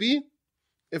 whatever they may be.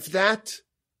 If that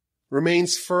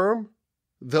remains firm,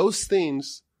 those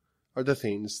things are the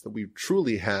things that we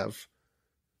truly have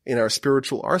in our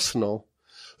spiritual arsenal.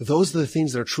 Those are the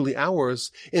things that are truly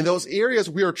ours. In those areas,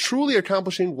 we are truly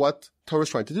accomplishing what Torah is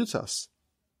trying to do to us.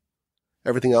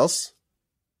 Everything else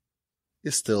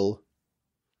is still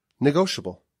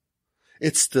negotiable.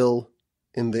 It's still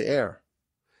in the air.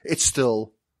 It's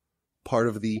still part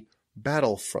of the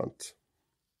battlefront.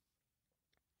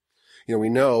 We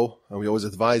know, and we always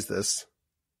advise this,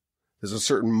 there's a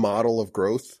certain model of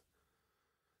growth.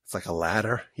 It's like a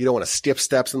ladder. You don't want to skip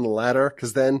steps in the ladder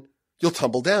because then you'll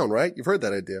tumble down, right? You've heard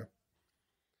that idea.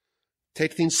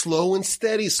 Take things slow and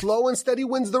steady. Slow and steady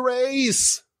wins the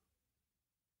race.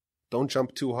 Don't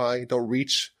jump too high. Don't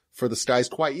reach for the skies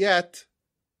quite yet.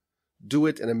 Do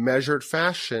it in a measured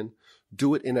fashion.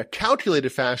 Do it in a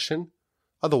calculated fashion.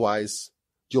 Otherwise,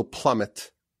 you'll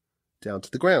plummet down to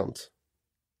the ground.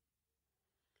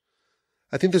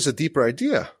 I think there's a deeper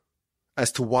idea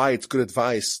as to why it's good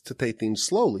advice to take things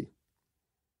slowly.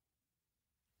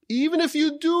 Even if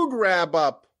you do grab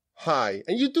up high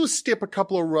and you do skip a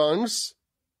couple of rungs,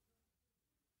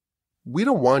 we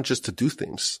don't want just to do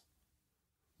things.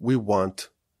 We want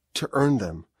to earn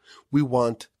them. We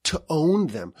want to own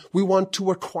them. We want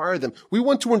to acquire them. We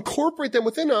want to incorporate them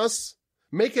within us,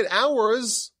 make it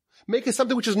ours, make it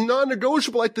something which is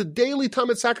non-negotiable, like the daily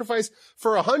Talmud sacrifice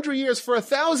for 100 years, for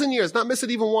 1,000 years, not miss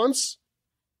it even once.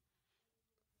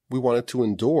 We want it to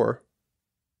endure.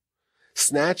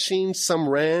 Snatching some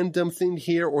random thing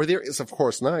here or there is, of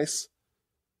course, nice.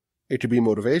 It could be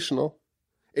motivational.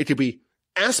 It could be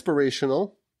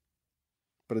aspirational,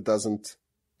 but it doesn't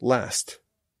last.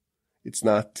 It's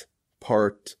not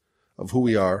part of who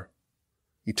we are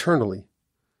eternally.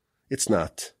 It's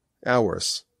not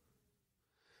ours.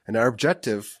 And our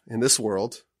objective in this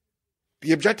world,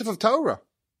 the objective of Torah,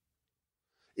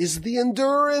 is the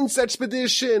endurance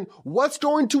expedition. What's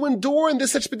going to endure in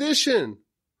this expedition?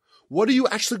 What are you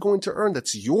actually going to earn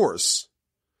that's yours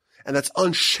and that's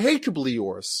unshakably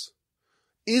yours?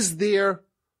 Is there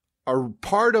a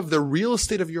part of the real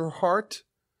estate of your heart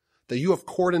that you have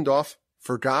cordoned off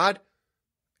for God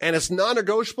and it's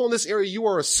non-negotiable in this area? You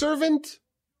are a servant.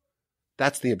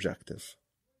 That's the objective.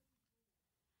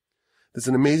 There's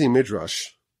an amazing midrash,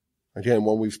 again,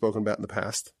 one we've spoken about in the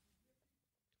past.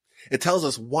 It tells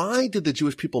us, why did the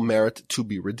Jewish people merit to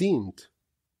be redeemed?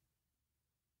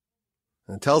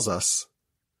 And it tells us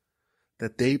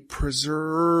that they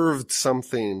preserved some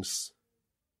things.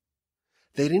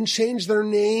 They didn't change their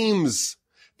names.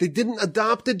 They didn't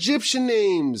adopt Egyptian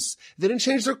names. They didn't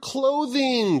change their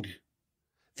clothing.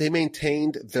 They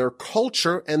maintained their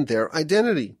culture and their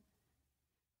identity.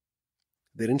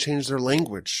 They didn't change their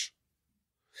language.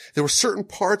 There were certain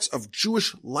parts of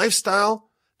Jewish lifestyle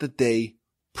that they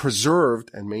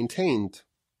preserved and maintained.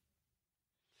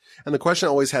 And the question I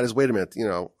always had is, wait a minute,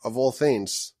 of all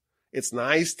things, it's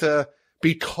nice to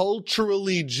be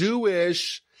culturally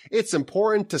Jewish. It's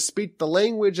important to speak the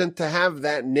language and to have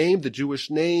that name, the Jewish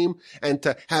name, and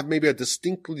to have maybe a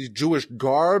distinctly Jewish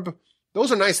garb.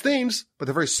 Those are nice things, but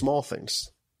they're very small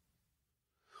things.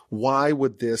 Why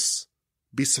would this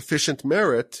be sufficient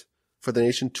merit for the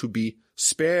nation to be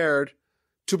spared,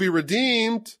 to be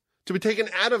redeemed, to be taken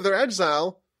out of their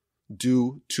exile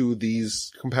due to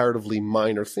these comparatively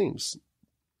minor things?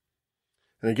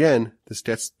 And again, this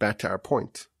gets back to our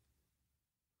point.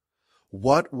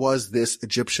 What was this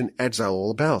Egyptian exile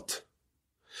all about?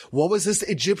 What was this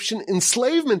Egyptian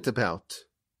enslavement about?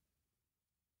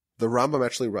 The Rambam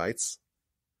actually writes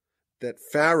that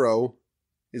Pharaoh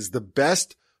is the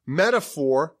best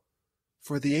metaphor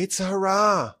for the Yetzer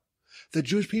Hara. The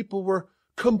Jewish people were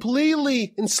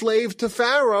completely enslaved to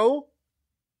Pharaoh,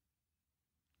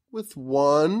 with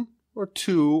one or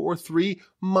two or three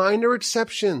minor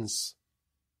exceptions.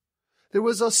 There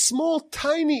was a small,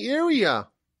 tiny area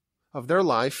of their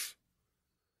life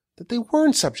that they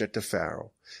weren't subject to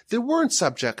Pharaoh. They weren't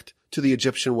subject to the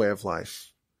Egyptian way of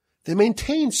life. They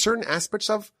maintained certain aspects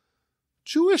of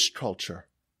Jewish culture,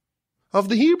 of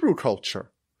the Hebrew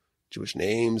culture, Jewish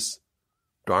names,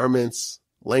 garments,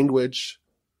 language,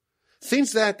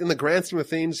 things that in the grand scheme of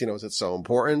things, is it so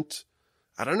important?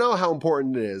 I don't know how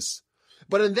important it is.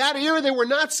 But in that era, they were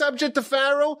not subject to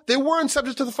Pharaoh. They weren't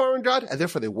subject to the foreign god, and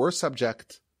therefore they were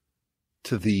subject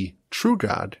to the true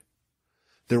God.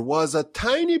 There was a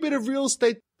tiny bit of real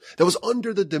estate that was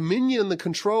under the dominion and the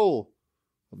control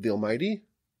of the Almighty,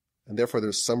 And therefore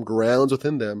there's some grounds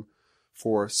within them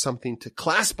for something to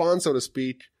clasp on, so to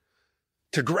speak,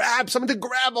 something to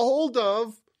grab a hold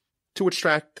of to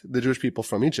extract the Jewish people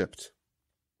from Egypt.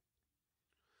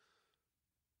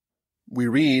 We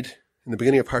read in the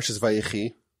beginning of Parshas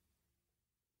Vayechi,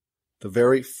 the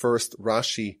very first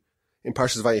Rashi in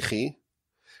Parshas Vayechi,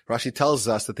 Rashi tells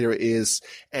us that there is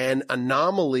an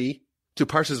anomaly to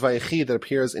Parshas Vayechi that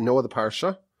appears in no other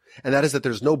parsha, and that is that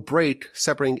there's no break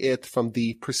separating it from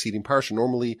the preceding parsha.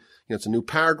 Normally, it's a new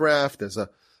paragraph. There's a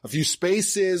few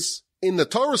spaces in the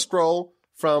Torah scroll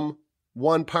from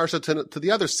one parsha to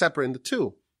the other, separating the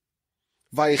two.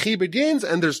 Vayechi begins,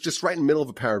 and there's just right in the middle of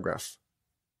a paragraph.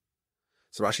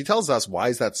 So Rashi tells us, why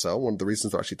is that so? One of the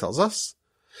reasons Rashi tells us,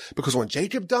 because when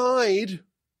Jacob died,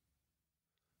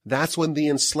 that's when the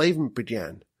enslavement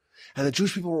began. And the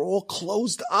Jewish people were all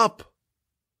closed up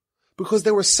because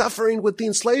they were suffering with the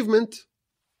enslavement.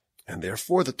 And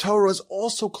therefore the Torah is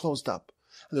also closed up.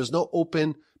 And there's no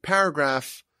open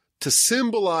paragraph to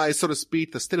symbolize, so to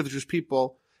speak, the state of the Jewish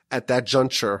people at that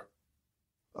juncture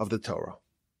of the Torah.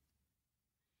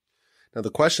 Now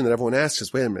the question that everyone asks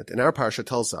is, wait a minute, in our parsha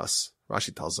tells us,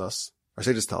 Rashi tells us, our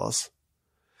sages tell us,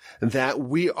 that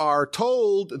we are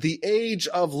told the age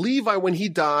of Levi when he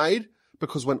died,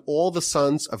 because when all the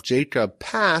sons of Jacob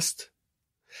passed,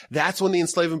 that's when the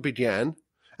enslavement began.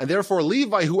 And therefore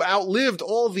Levi, who outlived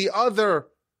all the other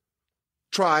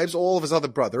tribes, all of his other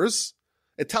brothers,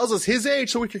 it tells us his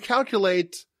age so we can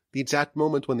calculate the exact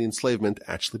moment when the enslavement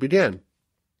actually began.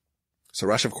 So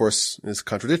Rashi, of course, is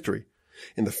contradictory.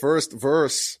 In the first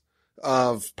verse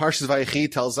of Parshas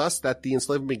Vayechi tells us that the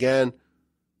enslavement began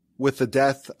with the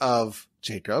death of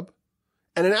Jacob.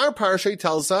 And in our parsha, he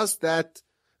tells us that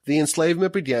the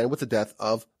enslavement began with the death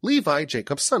of Levi,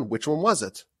 Jacob's son. Which one was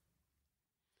it?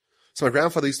 So my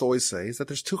grandfather used to always say is that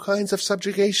there's two kinds of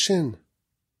subjugation.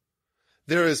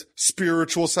 There is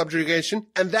spiritual subjugation,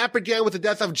 and that began with the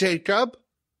death of Jacob.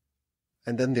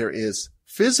 And then there is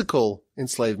physical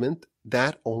enslavement.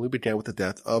 That only began with the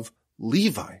death of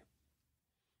Levi,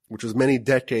 which was many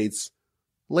decades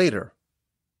later.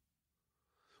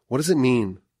 What does it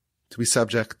mean to be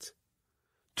subject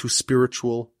to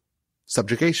spiritual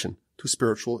subjugation, to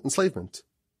spiritual enslavement?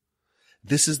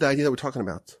 This is the idea that we're talking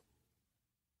about.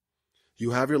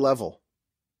 You have your level.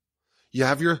 You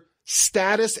have your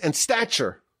status and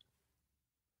stature.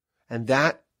 And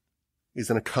that is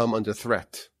going to come under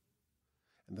threat.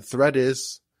 And the threat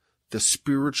is the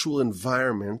spiritual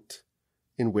environment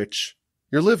in which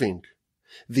you're living.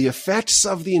 The effects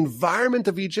of the environment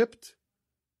of Egypt,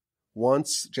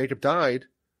 once Jacob died,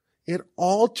 it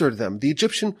altered them. The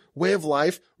Egyptian way of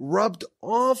life rubbed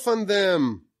off on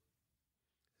them.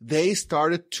 They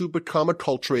started to become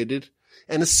acculturated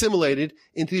and assimilated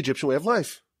into the Egyptian way of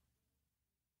life.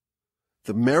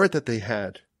 The merit that they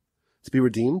had to be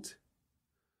redeemed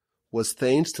was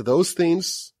thanks to those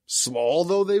things, small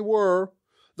though they were,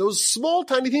 those small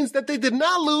tiny things that they did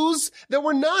not lose, that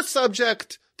were not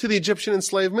subject to the Egyptian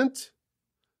enslavement.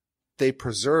 They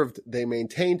preserved, they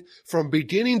maintained from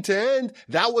beginning to end.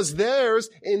 That was theirs.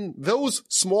 In those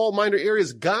small minor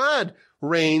areas, God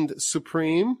reigned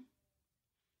supreme.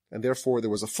 And therefore there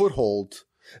was a foothold.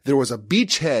 There was a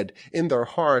beachhead in their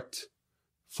heart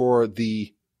for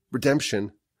the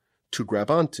redemption to grab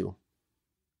onto.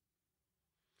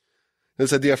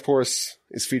 This idea, of course,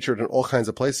 is featured in all kinds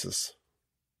of places.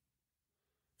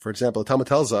 For example, the Talmud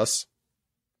tells us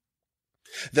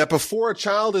that before a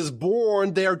child is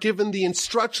born, they are given the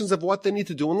instructions of what they need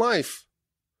to do in life.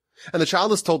 And the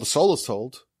child is told, the soul is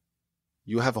told,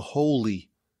 you have a holy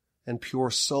and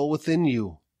pure soul within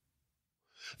you.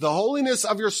 The holiness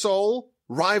of your soul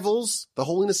rivals the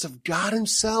holiness of God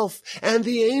himself and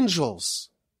the angels.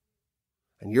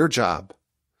 And your job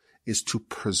is to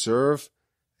preserve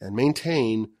and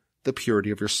maintain the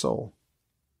purity of your soul.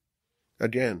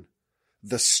 Again,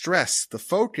 the stress, the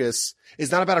focus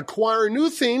is not about acquiring new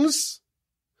things,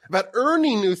 about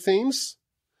earning new things.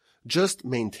 Just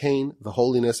maintain the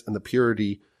holiness and the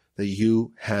purity that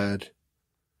you had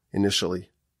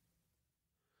initially.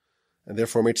 And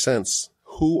therefore it makes sense.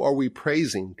 Who are we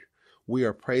praising? We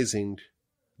are praising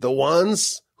the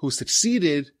ones who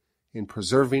succeeded in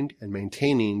preserving and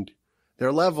maintaining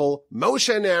their level.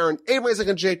 Moshe and Aaron, Abraham, Isaac,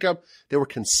 and Jacob, they were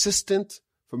consistent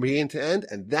from beginning to end,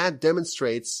 and that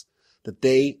demonstrates that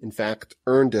they, in fact,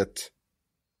 earned it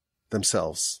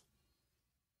themselves.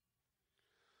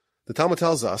 The Talmud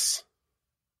tells us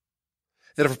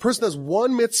that if a person has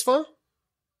one mitzvah,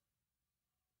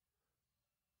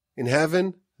 in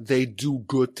heaven, they do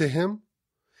good to him,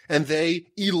 and they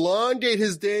elongate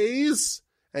his days,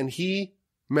 and he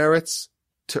merits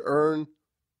to earn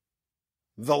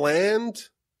the land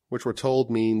which we're told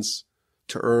means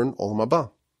to earn Olam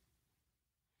Haba.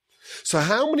 So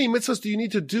how many mitzvahs do you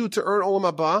need to do to earn Olam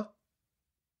Haba?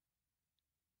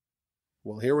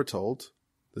 Well, here we're told,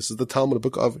 this is the Talmud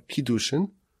book of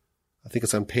Kiddushin. I think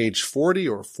it's on page 40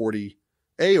 or 40A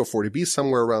or 40B,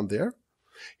 somewhere around there.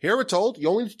 Here we're told you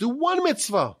only need to do one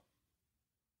mitzvah.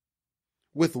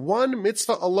 With one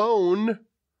mitzvah alone,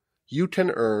 you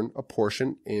can earn a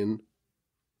portion in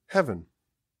heaven.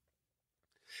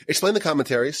 Explain the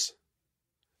commentaries.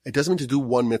 It doesn't mean to do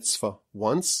one mitzvah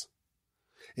once.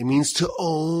 It means to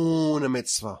own a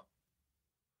mitzvah.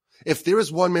 If there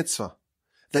is one mitzvah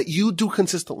that you do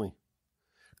consistently,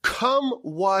 come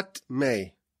what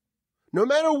may, no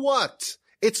matter what,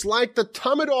 it's like the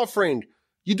Tamid offering.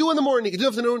 You do in the morning, you do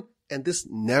in the afternoon, and this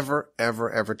never,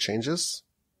 ever, ever changes.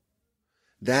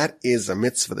 That is a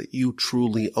mitzvah that you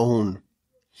truly own.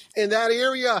 In that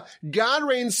area, God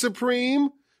reigns supreme.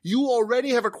 You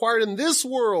already have acquired in this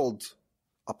world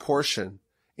a portion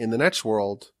in the next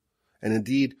world. And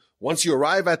indeed, once you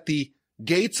arrive at the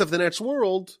gates of the next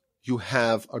world, you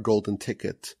have a golden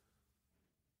ticket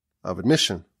of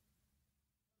admission.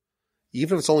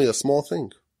 Even if it's only a small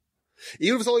thing.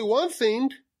 Even if it's only one thing,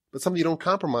 but something you don't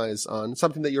compromise on,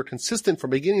 something that you're consistent from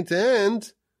beginning to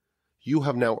end, you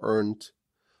have now earned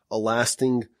a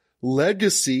lasting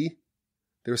legacy.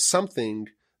 There's something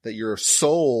that your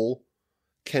soul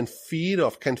can feed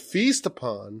off, can feast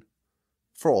upon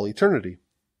for all eternity.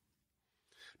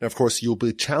 Now, of course, you'll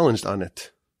be challenged on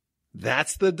it.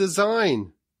 That's the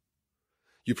design.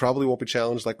 You probably won't be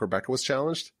challenged like Rebecca was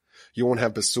challenged. You won't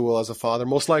have Besuel as a father,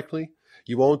 most likely.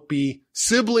 You won't be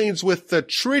siblings with the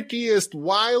trickiest,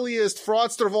 wiliest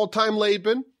fraudster of all time,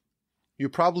 Laban. You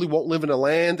probably won't live in a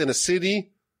land, in a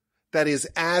city that is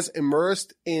as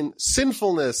immersed in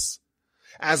sinfulness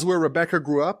as where Rebecca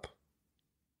grew up.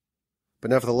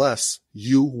 But nevertheless,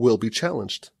 you will be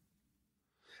challenged.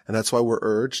 And that's why we're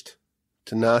urged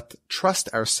to not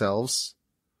trust ourselves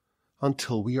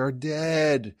until we are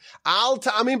dead. Don't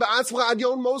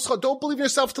believe in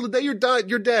yourself till the day you're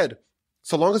dead.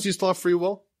 So long as you still have free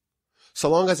will, so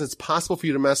long as it's possible for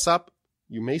you to mess up,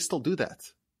 you may still do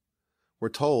that. We're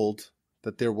told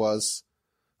that there was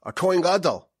a Kohen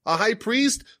Gadol, a high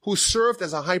priest who served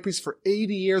as a high priest for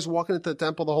 80 years, walking into the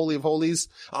temple, the Holy of Holies,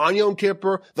 on Yom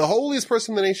Kippur, the holiest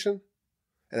person in the nation.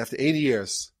 And after 80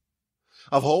 years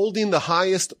of holding the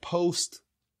highest post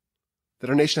that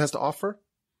our nation has to offer,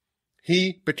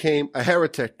 he became a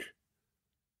heretic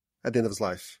at the end of his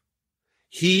life.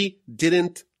 He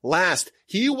didn't last.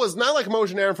 He was not like Moshe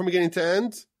and Aaron from beginning to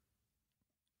end.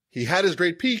 He had his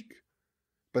great peak,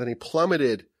 but then he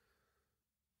plummeted.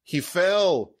 He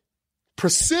fell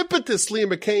precipitously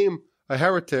and became a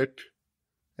heretic,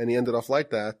 and he ended off like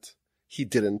that. He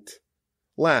didn't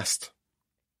last.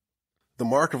 The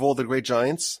mark of all the great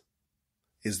giants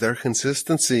is their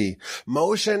consistency.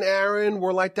 Moshe and Aaron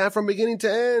were like that from beginning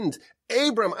to end.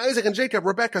 Abram, Isaac, and Jacob,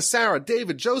 Rebekah, Sarah,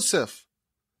 David, Joseph.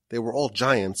 They were all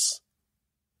giants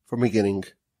from beginning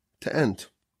to end.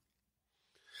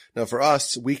 Now for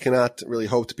us, we cannot really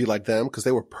hope to be like them because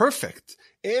they were perfect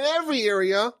in every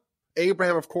area.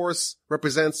 Abraham, of course,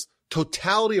 represents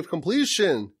totality of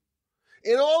completion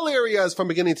in all areas from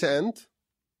beginning to end.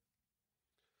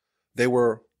 They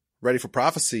were ready for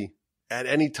prophecy at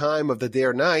any time of the day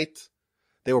or night.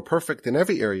 They were perfect in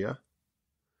every area.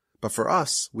 But for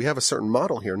us, we have a certain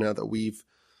model here now that we've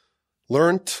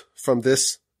learned from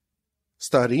this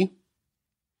study.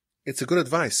 It's a good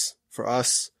advice for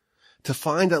us to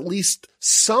find at least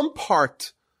some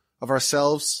part of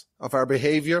ourselves, of our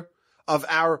behavior, of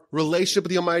our relationship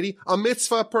with the Almighty, a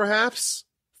mitzvah perhaps.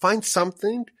 Find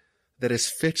something that is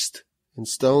fixed in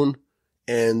stone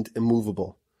and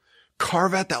immovable.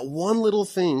 Carve out that one little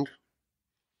thing.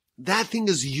 That thing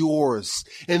is yours.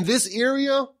 In this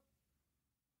area,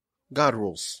 God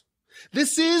rules.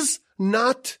 This is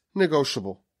not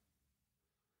negotiable.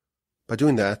 By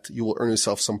doing that, you will earn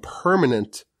yourself some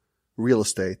permanent real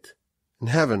estate in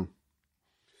heaven.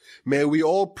 May we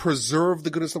all preserve the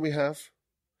goodness that we have.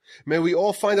 May we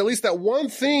all find at least that one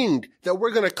thing that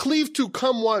we're going to cleave to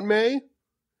come what may,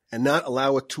 and not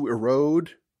allow it to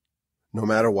erode no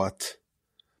matter what.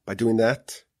 By doing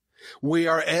that, we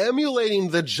are emulating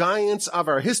the giants of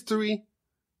our history,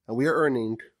 and we are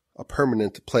earning a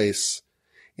permanent place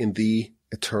in the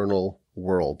eternal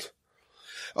world.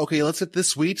 Okay, let's hit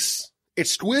this week's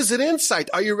exquisite insight.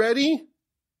 Are you ready?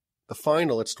 The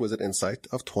final exquisite insight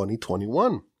of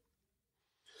 2021.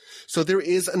 So there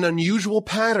is an unusual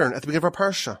pattern at the beginning of our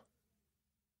Parsha.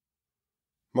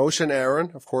 Moshe and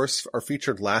Aaron, of course, are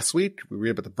featured last week. We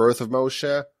read about the birth of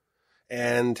Moshe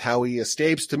and how he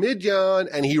escapes to Midian,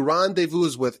 and he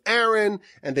rendezvous with Aaron,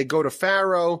 and they go to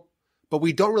Pharaoh, but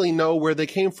we don't really know where they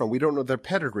came from. We don't know their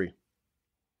pedigree.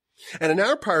 And in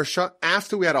our Parsha,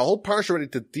 after we had a whole Parsha ready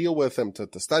to deal with them,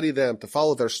 to study them, to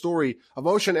follow their story of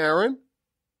Moshe and Aaron,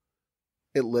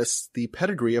 it lists the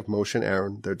pedigree of Moshe and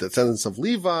Aaron. They're descendants of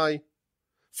Levi,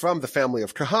 from the family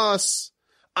of Kahas.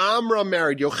 Amram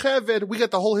married Yocheved. We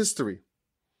get the whole history.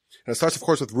 And it starts, of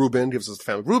course, with Reuben, gives us the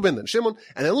family of Reuben, then Shimon,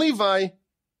 and then Levi,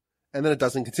 and then it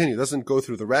doesn't continue. It doesn't go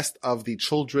through the rest of the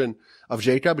children of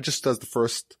Jacob. It just does the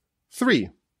first 3.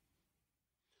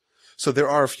 So there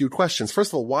are a few questions.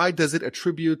 First of all, why does it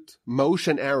attribute Moshe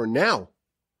and Aaron now,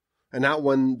 and not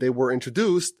when they were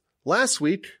introduced last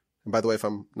week? And by the way, if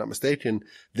I'm not mistaken,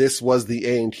 this was the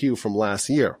A and Q from last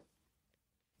year.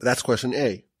 That's question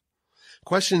A.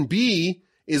 Question B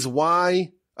is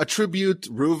why attribute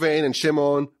Reuven and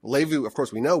Shimon, Levi. Of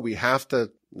course, we know we have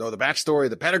to know the backstory,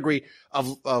 the pedigree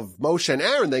of Moshe and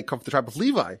Aaron. They come from the tribe of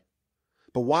Levi.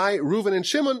 But why Reuven and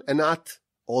Shimon and not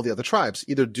all the other tribes?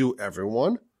 Either do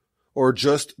everyone or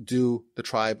just do the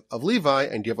tribe of Levi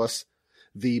and give us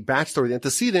the backstory, the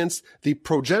antecedents, the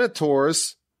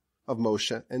progenitors of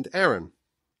Moshe and Aaron.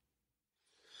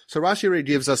 So Rashi already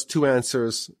gives us 2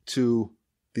 answers to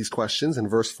these questions in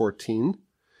verse 14.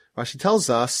 Rashi tells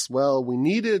us, well, we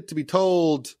needed to be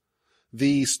told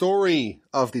the story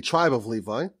of the tribe of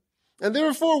Levi, and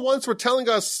therefore once we're telling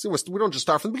us, we don't just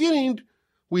start from the beginning,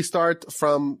 we start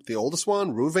from the oldest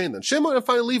one, Reuven, then Shimon, and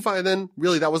finally Levi, and then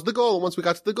really that was the goal. And once we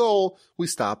got to the goal, we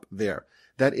stop there.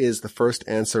 That is the first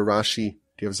answer Rashi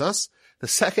gives us. The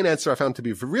second answer I found to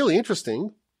be really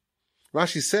interesting.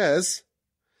 Rashi says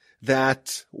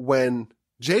that when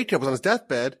Jacob was on his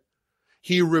deathbed,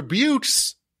 he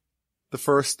rebukes the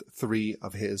first 3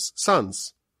 of his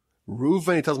sons.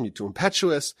 Reuven, he tells him, you're too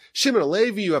impetuous. Shimon and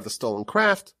Levi, you have the stolen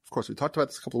craft. Of course, we talked about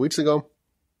this a couple of weeks ago.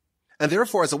 And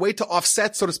therefore, as a way to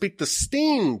offset, so to speak, the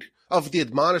sting of the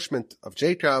admonishment of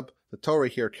Jacob, the Torah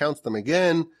here counts them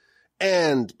again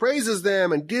and praises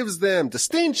them and gives them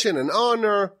distinction and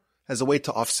honor as a way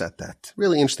to offset that.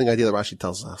 Really interesting idea that Rashi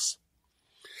tells us.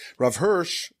 Rav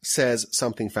Hirsch says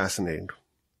something fascinating.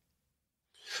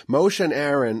 Moshe and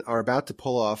Aaron are about to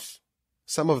pull off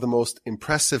some of the most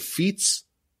impressive feats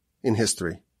in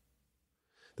history.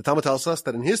 The Talmud tells us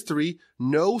that in history,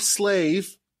 no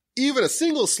slave, even a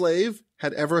single slave,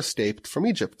 had ever escaped from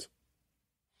Egypt.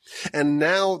 And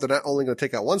now they're not only going to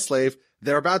take out one slave,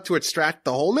 they're about to extract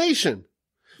the whole nation.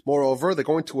 Moreover, they're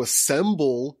going to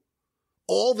assemble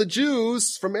all the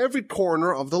Jews from every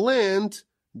corner of the land,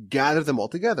 gather them all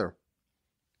together.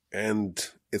 And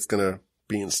it's going to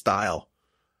be in style.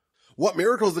 What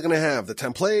miracles are they going to have? The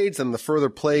 10 plagues and the further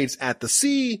plagues at the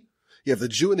sea. You have the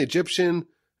Jew and the Egyptian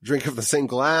drink of the same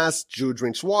glass. Jew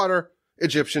drinks water.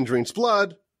 Egyptian drinks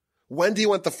blood. When do you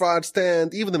want the fraud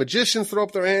stand? Even the magicians throw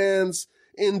up their hands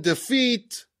in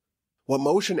defeat. What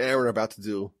Moshe and Aaron are about to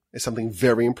do is something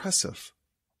very impressive.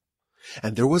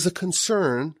 And there was a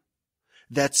concern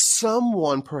that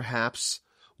someone perhaps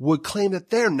would claim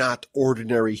that they're not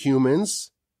ordinary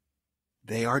humans.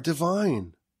 They are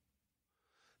divine.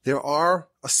 There are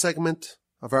a segment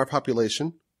of our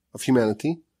population, of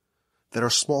humanity, that are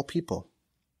small people.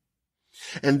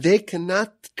 And they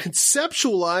cannot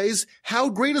conceptualize how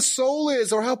great a soul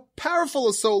is or how powerful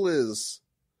a soul is.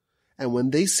 And when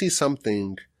they see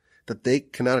something that they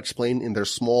cannot explain in their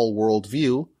small world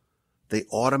view, they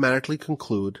automatically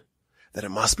conclude that it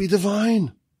must be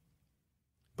divine.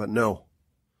 But no.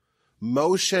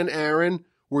 Moshe and Aaron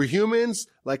were humans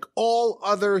like all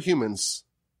other humans.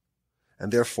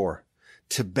 And therefore,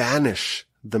 to banish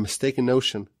the mistaken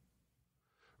notion,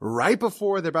 right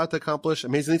before they're about to accomplish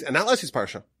amazing things, and not last year's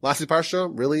Parsha. Last year's Parsha,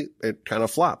 really, it kind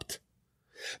of flopped.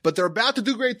 But they're about to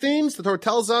do great things. The Torah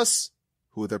tells us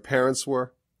who their parents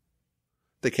were.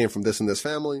 They came from this and this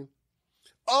family.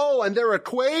 Oh, and they're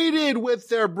equated with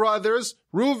their brothers,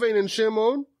 Reuven and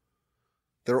Shimon.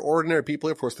 They're ordinary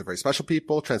people. Of course, they're very special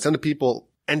people, transcendent people,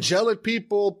 angelic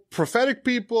people, prophetic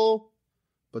people.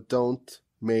 But don't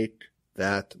make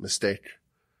that mistake.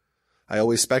 I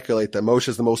always speculate that Moshe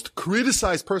is the most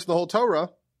criticized person in the whole Torah,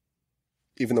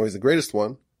 even though he's the greatest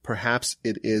one. Perhaps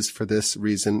it is for this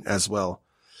reason as well.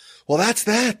 Well, that's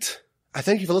that. I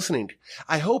thank you for listening.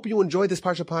 I hope you enjoyed this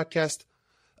Parsha podcast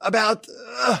about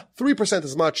 3%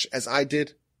 as much as I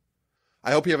did.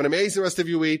 I hope you have an amazing rest of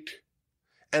your week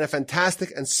and a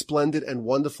fantastic and splendid and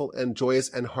wonderful and joyous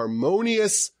and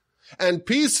harmonious and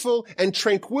peaceful and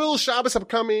tranquil Shabbos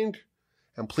upcoming.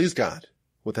 And please God,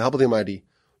 with the help of the Almighty,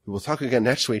 we will talk again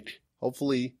next week,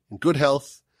 hopefully in good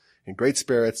health, in great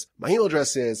spirits. My email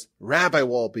address is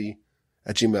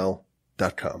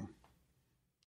rabbiwalby@gmail.com.